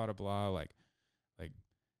blah blah blah blah. Like,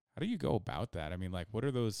 how do you go about that? I mean, like, what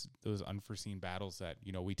are those unforeseen battles that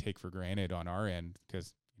we take for granted on our end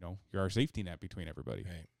because you're our safety net between everybody?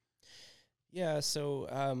 Right. Yeah.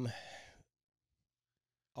 So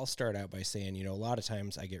I'll start out by saying, a lot of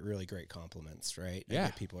times I get really great compliments, right? Yeah.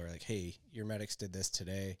 People are like, "Hey, your medics did this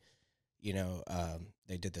today.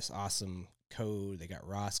 They did this awesome code. They got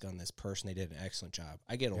ROSC on this person. They did an excellent job."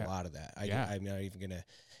 I get a lot of that. I'm not even going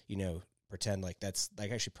to, pretend like that's like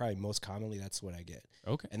actually probably most commonly that's what I get.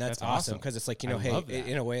 Okay. And that's awesome because it's like, hey,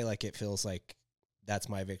 in a way, like it feels like that's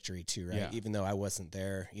my victory too, right? Yeah. Even though I wasn't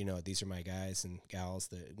there, these are my guys and gals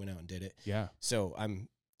that went out and did it. Yeah. So I'm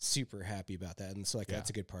super happy about that. And so like, that's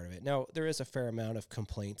a good part of it. Now there is a fair amount of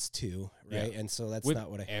complaints too, right? And so that's not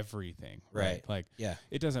what everything, right? Like, yeah,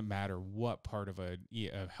 it doesn't matter what part of a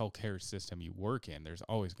healthcare system you work in, there's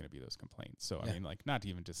always going to be those complaints. So, I mean, like, not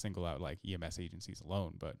even to single out like EMS agencies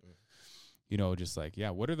alone, but just like,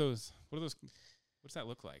 what are those, what's that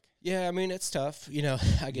look like? Yeah. I mean, it's tough.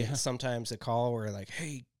 I get sometimes a call where like,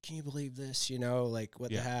 "Hey, can you believe this? Like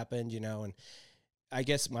what happened, and I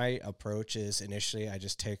guess my approach is initially I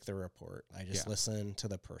just take the report. I just listen to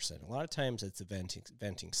the person. A lot of times it's a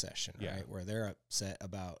venting session, right? Where they're upset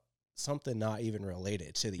about something not even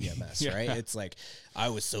related to the EMS, right? It's like, I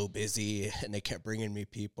was so busy and they kept bringing me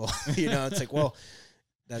people, it's like, well,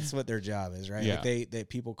 that's what their job is, right? Yeah. Like they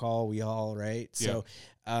people call, we all, right? So,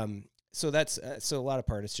 so that's, so a lot of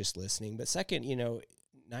part is just listening. But second,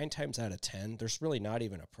 9 times out of 10, there's really not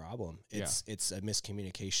even a problem. It's a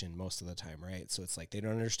miscommunication most of the time, right? So it's like they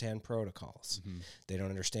don't understand protocols. They don't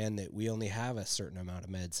understand that we only have a certain amount of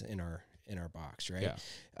meds in our box, right?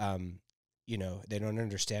 They don't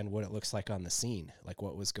understand what it looks like on the scene, like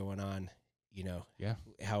what was going on,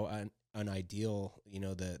 how unideal,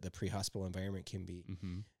 the pre-hospital environment can be.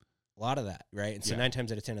 A lot of that, right? And so 9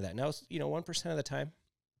 times out of 10 of that. Now, 1% of the time,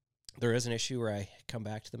 there is an issue where I come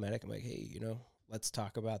back to the medic. I'm like, "Hey, let's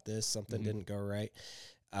talk about this. Something didn't go right."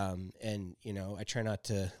 And, I try not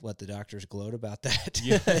to let the doctors gloat about that,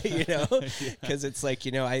 because it's like,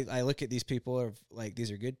 I look at these people of like,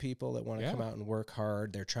 these are good people that want to come out and work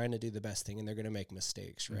hard. They're trying to do the best thing and they're going to make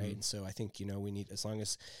mistakes. Right. And so I think, we need, as long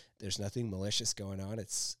as there's nothing malicious going on,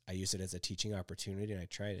 I use it as a teaching opportunity, and I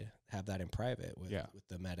try to have that in private with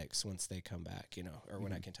the medics once they come back, or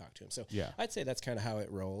when I can talk to them. So I'd say that's kind of how it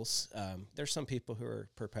rolls. There's some people who are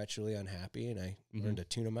perpetually unhappy, and I learn to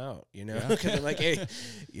tune them out, because I'm like, "Hey,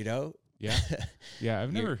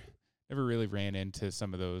 I've never really ran into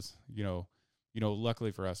some of those,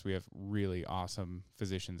 luckily for us, we have really awesome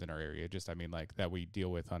physicians in our area, like that we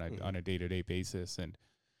deal with on a day-to-day basis. And,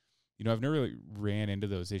 I've never really ran into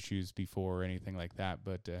those issues before or anything like that.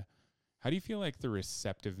 But how do you feel like the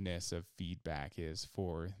receptiveness of feedback is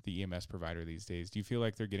for the EMS provider these days? Do you feel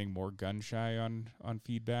like they're getting more gun shy on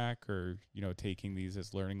feedback, or, taking these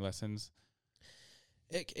as learning lessons?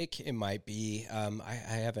 It might be. I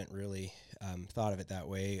haven't really thought of it that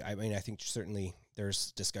way. I mean, I think certainly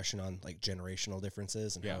there's discussion on like generational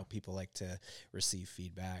differences and how people like to receive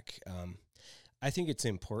feedback. I think it's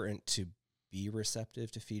important to be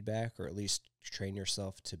receptive to feedback, or at least train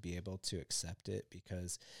yourself to be able to accept it,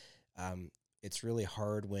 because it's really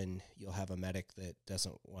hard when you'll have a medic that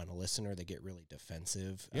doesn't want to listen, or they get really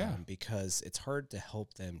defensive, because it's hard to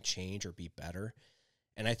help them change or be better.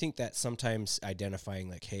 And I think that sometimes identifying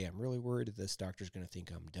like, hey, I'm really worried that this doctor's going to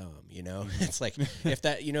think I'm dumb, it's like, if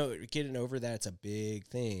that, getting over that, it's a big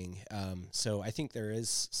thing. So I think there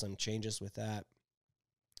is some changes with that.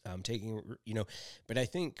 But I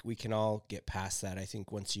think we can all get past that. I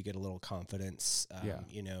think once you get a little confidence,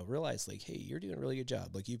 realize like, hey, you're doing a really good job.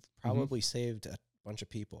 Like you've probably saved a bunch of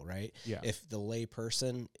people, right? Yeah. If the lay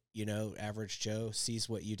person, average Joe sees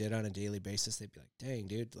what you did on a daily basis, they'd be like, dang,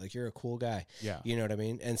 dude, like you're a cool guy. Yeah. You know what I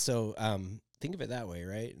mean? And so, think of it that way.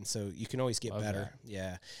 Right. And so you can always get better. That.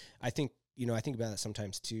 Yeah. I think about that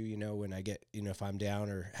sometimes too, when I get, if I'm down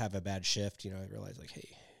or have a bad shift, I realize like, hey,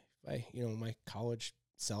 if I, my college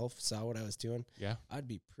self saw what I was doing, I'd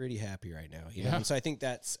be pretty happy right now. You know? And so I think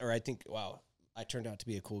wow, I turned out to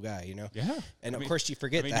be a cool guy, Yeah. And of course you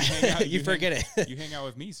forget that. You forget it. You hang out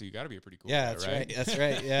with me, so you got to be a pretty cool guy, that's right? That's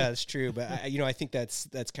right. Yeah, that's true. But I think that's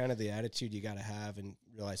kind of the attitude you got to have, and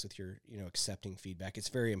realize with your, accepting feedback, it's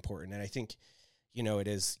very important. And I think,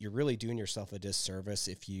 you're really doing yourself a disservice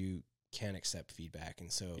if you can't accept feedback.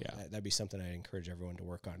 And so that'd be something I'd encourage everyone to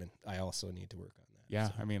work on. And I also need to work on that. Yeah.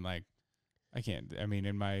 So. I mean, like, I can't,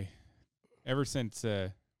 ever since,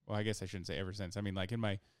 I guess I shouldn't say ever since. I mean, like in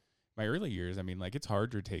my early years, like it's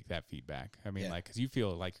hard to take that feedback. Like, cause you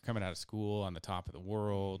feel like you're coming out of school on the top of the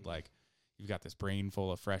world. Like you've got this brain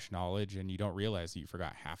full of fresh knowledge, and you don't realize that you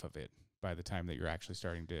forgot half of it by the time that you're actually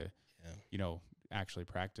starting to, actually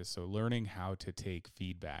practice. So learning how to take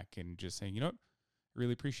feedback and just saying, I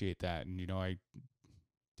really appreciate that. And, I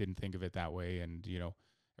didn't think of it that way. And,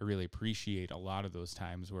 I really appreciate a lot of those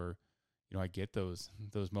times where, I get those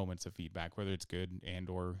moments of feedback, whether it's good and,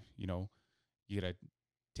 or, you got to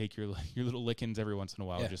take your little lickings every once in a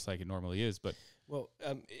while, just like it normally is. But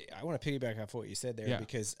I want to piggyback off what you said there,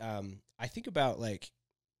 because I think about like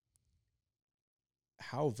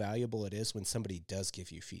how valuable it is when somebody does give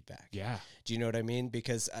you feedback. Yeah. Do you know what I mean?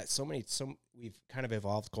 Because we've kind of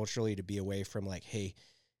evolved culturally to be away from like, hey,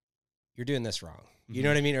 you're doing this wrong. You know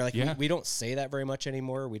what I mean? Or like, we don't say that very much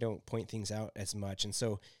anymore. We don't point things out as much. And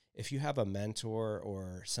so if you have a mentor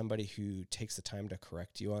or somebody who takes the time to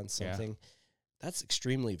correct you on something, that's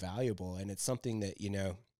extremely valuable. And it's something that,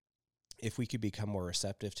 if we could become more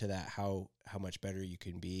receptive to that, how much better you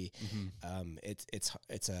can be.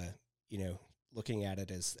 It's a, looking at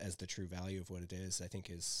it as the true value of what it is, I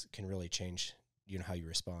think can really change, how you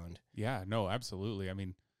respond. Yeah, no, absolutely. I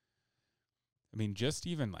mean, just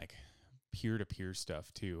even like peer-to-peer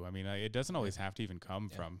stuff too. It doesn't always have to even come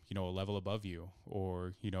from, a level above you,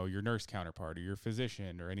 or, your nurse counterpart or your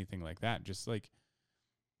physician or anything like that. Just like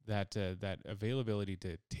that availability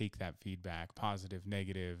to take that feedback, positive,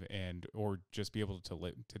 negative, and, or just be able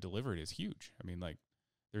to deliver it is huge. Like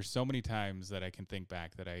there's so many times that I can think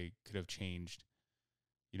back that I could have changed,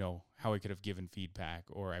 how I could have given feedback,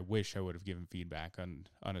 or I wish I would have given feedback on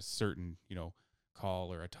a certain,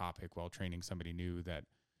 call or a topic while training somebody new, that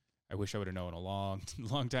I wish I would have known a long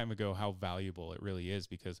time ago how valuable it really is,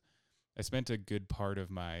 because I spent a good part of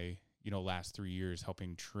my, last 3 years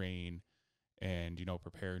helping train and,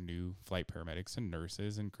 prepare new flight paramedics and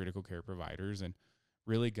nurses and critical care providers, and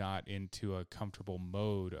really got into a comfortable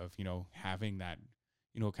mode of, having that,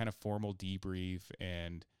 kind of formal debrief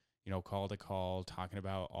and, call to call, talking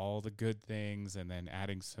about all the good things, and then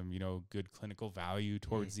adding some, good clinical value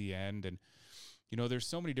towards the end. And, there's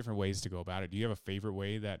so many different ways to go about it. Do you have a favorite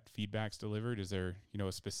way that feedback's delivered? Is there,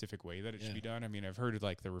 a specific way that it should be done? I've heard of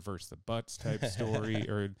like the reverse the butts type story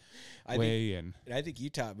or I think you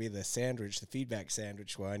taught me the feedback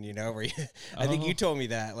sandwich one, where I think you told me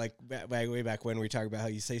that like way back when we talked about how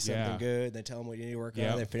you say something good, then tell them what you need to work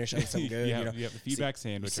on, then finish on something good. The feedback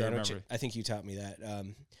sandwich. I remember. I think you taught me that.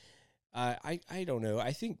 I don't know.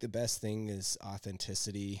 I think the best thing is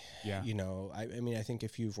authenticity. Yeah. I think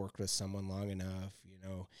if you've worked with someone long enough,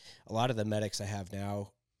 a lot of the medics I have now,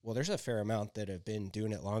 well, there's a fair amount that have been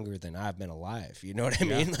doing it longer than I've been alive. You know what I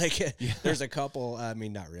mean? Like there's a couple,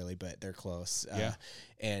 not really, but they're close.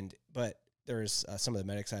 But there's some of the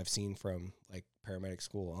medics I've seen from like paramedic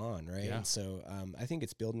school on. Right. Yeah. And so, I think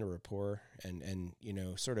it's building a rapport and,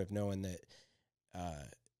 sort of knowing that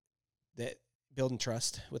building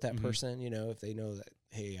trust with that person, if they know that,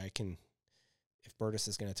 hey, if Bertus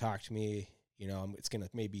is going to talk to me, it's going to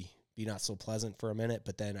maybe be not so pleasant for a minute,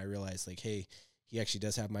 but then I realize like, hey, he actually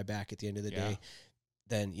does have my back at the end of the day.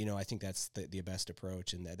 Then, I think that's the best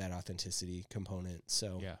approach, and that authenticity component.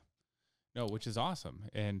 So, no, which is awesome.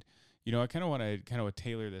 And, I kind of want to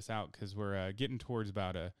tailor this out because we're getting towards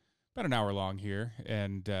about an hour long here.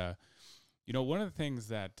 And, one of the things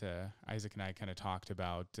that Isaac and I kind of talked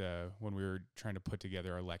about when we were trying to put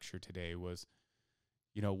together our lecture today was,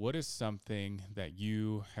 what is something that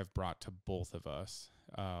you have brought to both of us?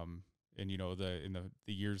 And, in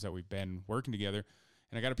the years that we've been working together.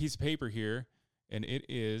 And I got a piece of paper here, and it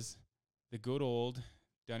is the good old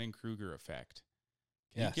Dunning-Kruger effect.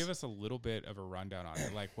 Can you give us a little bit of a rundown on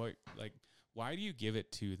it? Why do you give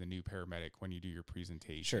it to the new paramedic when you do your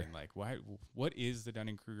presentation? Sure. What is the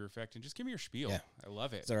Dunning-Kruger effect? And just give me your spiel. Yeah. I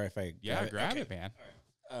love it. Is that all right if I grab it, man.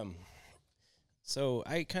 All right. So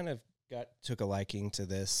I kind of took a liking to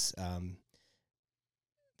this,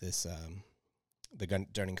 the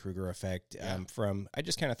Dunning-Kruger effect I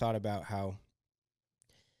just kind of thought about how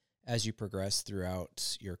as you progress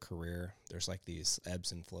throughout your career, there's like these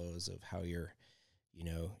ebbs and flows of how your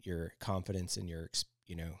confidence and your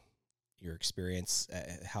experience,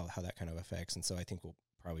 how that kind of affects. And so I think we'll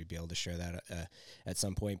probably be able to share that at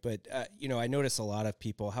some point. But, I notice a lot of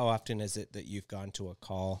people, how often is it that you've gone to a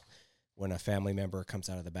call when a family member comes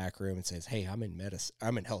out of the back room and says, "Hey, I'm in medicine,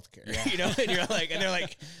 I'm in healthcare," and you're like, and they're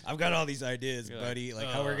like, "I've got all these ideas, you're buddy, like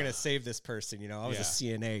how we're going to save this person. I was a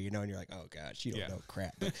CNA, and you're like, oh gosh, you don't know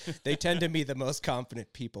crap." But they tend to be the most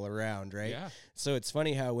confident people around. Right. Yeah. So it's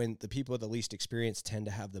funny how when the people with the least experience tend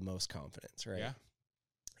to have the most confidence. Right. Yeah.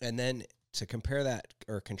 And then to compare that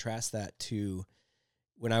or contrast that to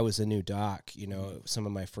when I was a new doc, some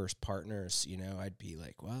of my first partners, I'd be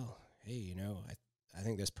like, well, hey, I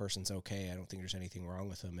think this person's okay. I don't think there's anything wrong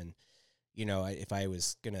with them. And, if I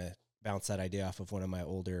was going to bounce that idea off of one of my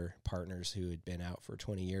older partners who had been out for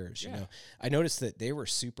 20 years, I noticed that they were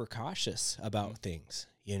super cautious about things,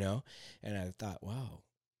 and I thought, wow,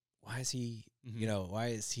 why is he,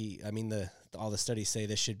 I mean, all the studies say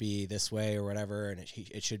this should be this way or whatever, and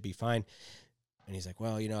it should be fine. And he's like,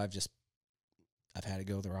 well, I've had it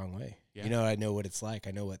go the wrong way. Yeah. I know what it's like.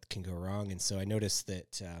 I know what can go wrong. And so I noticed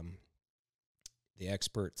that, the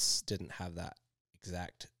experts didn't have that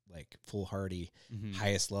exact foolhardy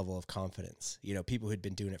highest level of confidence. People who'd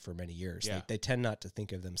been doing it for many years, they tend not to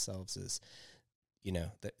think of themselves as,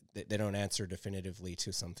 that they don't answer definitively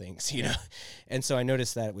to some things, And so I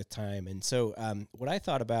noticed that with time. And so what I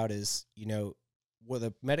thought about is,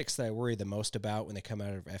 the medics that I worry the most about when they come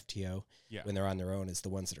out of FTO, when they're on their own, is the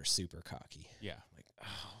ones that are super cocky. Yeah. Like,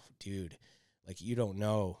 oh, dude. You don't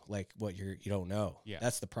know, what you don't know. Yeah.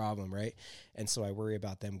 That's the problem, right? And so I worry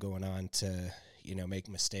about them going on to, make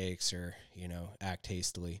mistakes or, act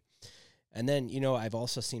hastily. And then, I've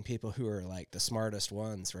also seen people who are the smartest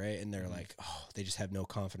ones, right? And they're they just have no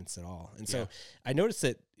confidence at all. And so I noticed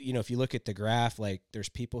that, if you look at the graph, there's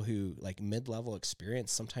people who mid-level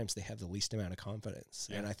experience, sometimes they have the least amount of confidence.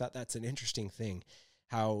 Yeah. And I thought that's an interesting thing,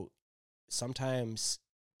 how sometimes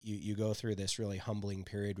you go through this really humbling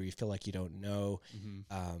period where you feel like you don't know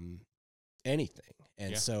anything.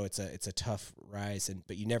 And so it's a tough rise,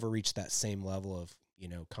 but you never reach that same level of,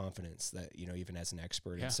 confidence that, even as an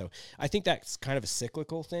expert. Yeah. And so I think that's kind of a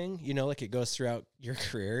cyclical thing, it goes throughout your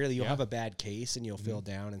career. You'll have a bad case and you'll feel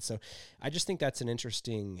down. And so I just think that's an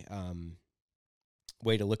interesting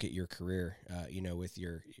way to look at your career, with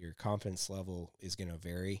your confidence level is going to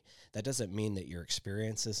vary. That doesn't mean that your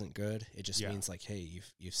experience isn't good. It just means hey,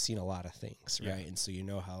 you've seen a lot of things, right? And so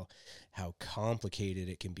how complicated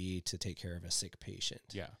it can be to take care of a sick patient.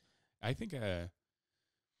 Yeah. I think,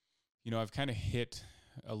 I've kind of hit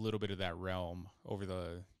a little bit of that realm over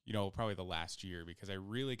the, probably the last year, because I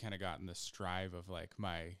really kind of got in the strive of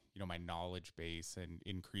my, my knowledge base and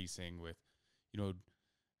increasing with,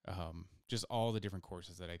 just all the different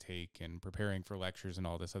courses that I take and preparing for lectures and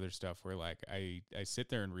all this other stuff where I sit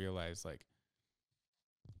there and realize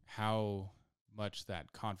how much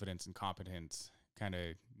that confidence and competence kind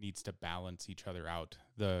of needs to balance each other out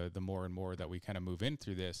the more and more that we kind of move in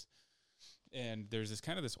through this. And there's this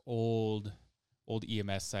kind of this old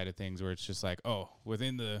EMS side of things where it's just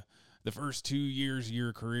within the first 2 years of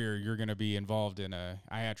your career, you're going to be involved in a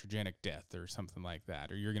iatrogenic death or something like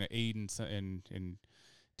that, or you're going to aid in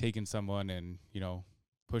taking someone and,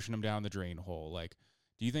 pushing them down the drain hole.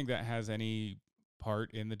 Do you think that has any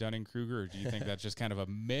part in the Dunning-Kruger, or do you think that's just kind of a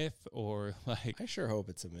myth, or I sure hope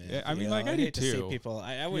it's a myth. I mean, I do hate too. To see people,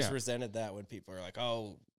 I always resented that when people are like,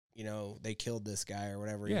 oh, they killed this guy or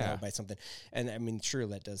whatever, by something. And I mean, sure,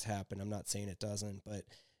 that does happen. I'm not saying it doesn't, but,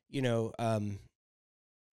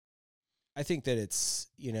 I think that it's,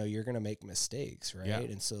 you're going to make mistakes, right? Yeah.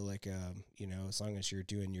 And so as long as you're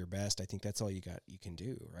doing your best, I think that's all you can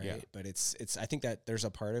do, right? Yeah. But I think that there's a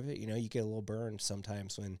part of it, you get a little burned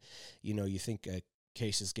sometimes when, you think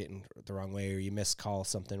cases getting the wrong way, or you miscall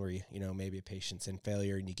something where you know, maybe a patient's in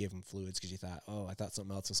failure and you give them fluids because you thought, oh, I thought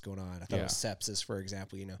something else was going on. I thought it was sepsis, for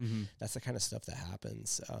example, you know, that's the kind of stuff that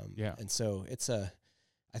happens. And so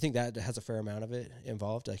I think that has a fair amount of it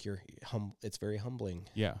involved. Like it's very humbling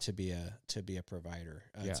to be a provider.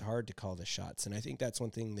 It's hard to call the shots. And I think that's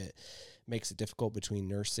one thing that makes it difficult between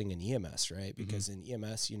nursing and EMS, right? Because in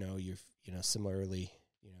EMS, you know, similarly,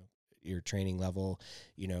 you know, your training level,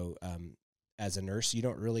 you know, as a nurse, you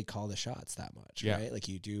don't really call the shots that much, right? Like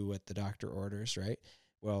you do what the doctor orders, right?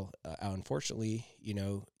 Well, unfortunately, you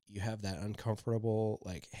know, you have that uncomfortable,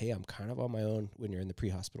 like, hey, I'm kind of on my own when you're in the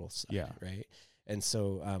pre-hospital side, right? And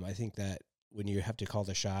so I think that when you have to call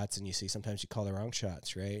the shots and you see sometimes you call the wrong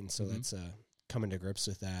shots, right? And so that's coming to grips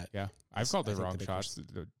with that. Yeah, I've called the wrong shots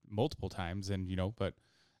multiple times, and, you know, but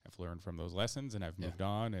I've learned from those lessons, and I've moved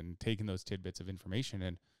on and taken those tidbits of information.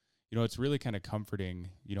 And, you know, it's really kind of comforting,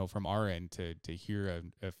 you know, from our end to hear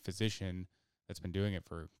a physician that's been doing it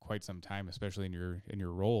for quite some time, especially in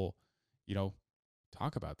your role, you know,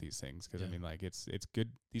 talk about these things. Because I mean, like, it's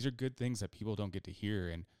good. These are good things that people don't get to hear.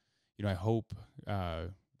 And, you know, I hope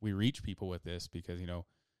we reach people with this, because, you know,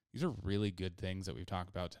 these are really good things that we've talked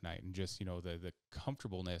about tonight. And just, you know, the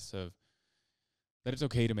comfortableness of that it's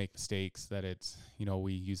okay to make mistakes, that it's, you know,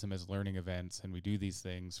 we use them as learning events, and we do these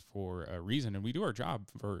things for a reason, and we do our job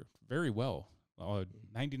for very well,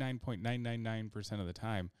 99.999% of the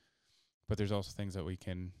time. But there's also things that we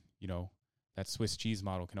can, you know, that Swiss cheese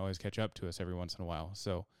model can always catch up to us every once in a while.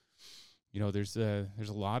 So, you know, there's a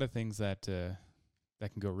lot of things that can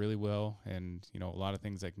go really well, and, you know, a lot of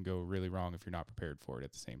things that can go really wrong if you're not prepared for it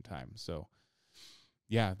at the same time. So,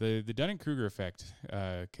 yeah, the Dunning-Kruger effect,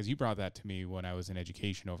 because you brought that to me when I was in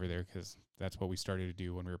education over there, because that's what we started to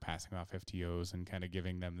do when we were passing off FTOs and kind of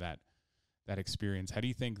giving them that experience. How do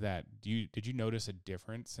you think that, did you notice a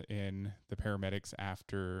difference in the paramedics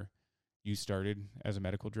after you started as a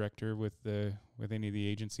medical director with any of the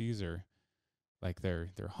agencies, or like their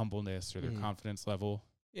humbleness or their confidence level?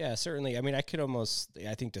 Yeah, certainly. I mean, I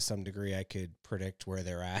think to some degree I could predict where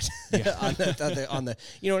they're at on the,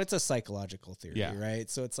 you know, it's a psychological theory, right?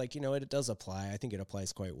 So it's like, you know, it does apply. I think it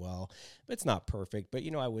applies quite well, but it's not perfect. But,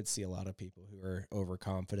 you know, I would see a lot of people who are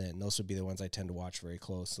overconfident, and those would be the ones I tend to watch very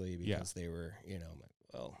closely, because they were, you know,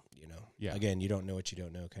 well, you know, again, you don't know what you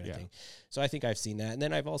don't know kind of thing. So I think I've seen that. And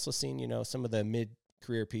then I've also seen, you know, some of the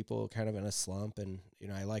mid-career people kind of in a slump, and, you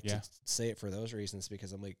know, I like to say it for those reasons,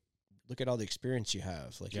 because I'm like, look at all the experience you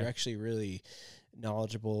have. Like, you're actually really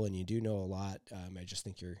knowledgeable, and you do know a lot. I just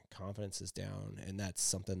think your confidence is down, and that's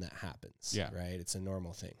something that happens, right? It's a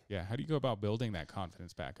normal thing. Yeah. How do you go about building that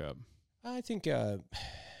confidence back up? I think,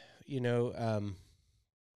 you know,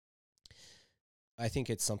 I think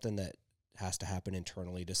it's something that has to happen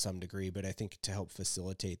internally to some degree, but I think to help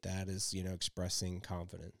facilitate that is, you know, expressing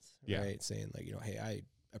confidence, right? Saying, like, you know, hey, I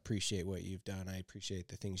appreciate what you've done. I appreciate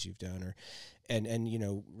the things you've done, and you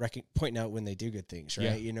know, pointing out when they do good things,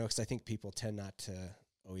 right? You know, because I think people tend not to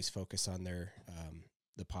always focus on their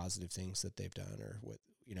the positive things that they've done, or what,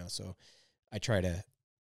 you know. So I try to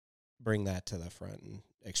bring that to the front and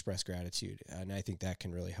express gratitude, and I think that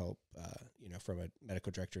can really help. You know, from a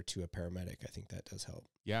medical director to a paramedic, I think that does help.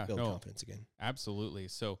 Build confidence again. Absolutely.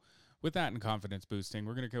 So, with that and confidence boosting,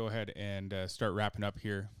 we're going to go ahead and start wrapping up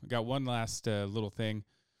here. We got one last little thing.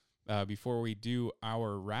 Before we do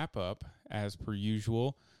our wrap up, as per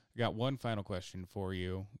usual, I got one final question for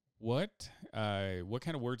you. What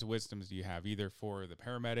kind of words of wisdom do you have, either for the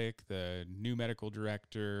paramedic, the new medical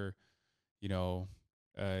director, you know,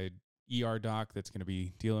 ER doc that's going to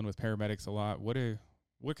be dealing with paramedics a lot? What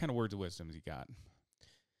kind of words of wisdom you got?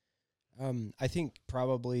 I think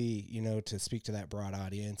probably, you know, to speak to that broad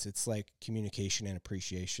audience, it's like communication and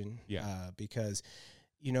appreciation. Because,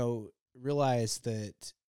 you know, realize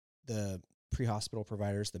that the pre-hospital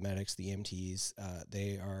providers, the medics, the EMTs,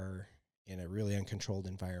 they are in a really uncontrolled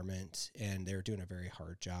environment, and they're doing a very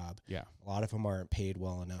hard job. A lot of them aren't paid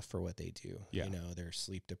well enough for what they do. You know, they're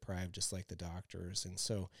sleep deprived, just like the doctors. And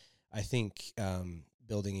so I think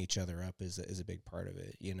building each other up is a big part of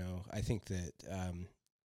it. You know, I think that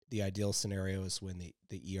the ideal scenario is when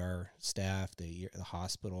the ER staff, the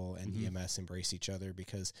hospital, and the EMS embrace each other,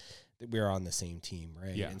 because we're on the same team,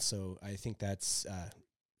 right? And so I think that's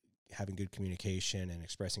having good communication and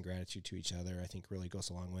expressing gratitude to each other, I think, really goes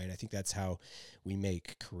a long way. And I think that's how we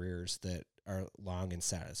make careers that are long and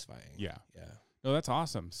satisfying. No, that's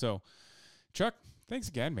awesome. So, Chuck, thanks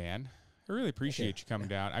again, man. I really appreciate you coming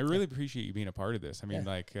down. I really appreciate you being a part of this. I mean,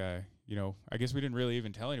 like, you know, I guess we didn't really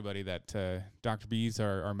even tell anybody that Dr. B's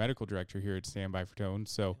our medical director here at Standby for Tone.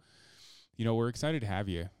 So, you know, we're excited to have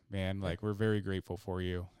you, man. Like, we're very grateful for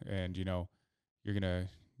you. And, you know,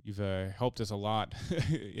 you've helped us a lot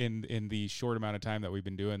in the short amount of time that we've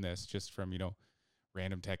been doing this, just from,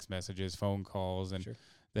 random text messages, phone calls, and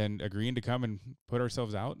then agreeing to come and put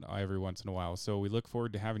ourselves out every once in a while. So we look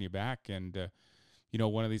forward to having you back. And,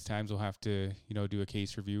 one of these times we'll have to, do a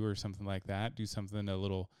case review or something like that, do something a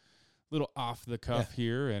little off the cuff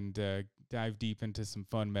here, and dive deep into some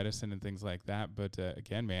fun medicine and things like that. But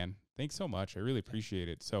again, man, thanks so much. I really appreciate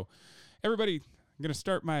it. So everybody, I'm going to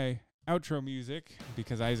start my outro music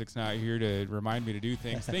because Isaac's not here to remind me to do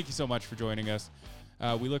things. Thank you so much for joining us.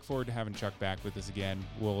 We look forward to having Chuck back with us again.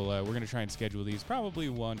 We're going to try and schedule these probably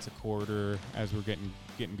once a quarter as we're getting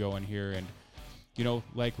going here. And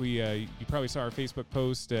like you probably saw our Facebook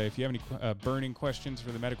post. If you have any burning questions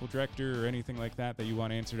for the medical director or anything like that you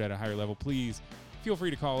want answered at a higher level, please feel free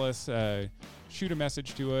to call us, shoot a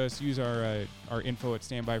message to us, use our info at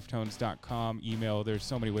standbyfortones.com email. There's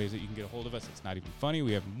so many ways that you can get a hold of us. It's not even funny.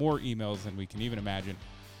 We have more emails than we can even imagine.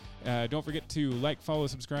 Don't forget to like, follow,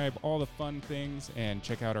 subscribe, all the fun things, and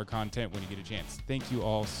check out our content when you get a chance. Thank you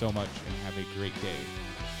all so much, and have a great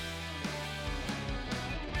day.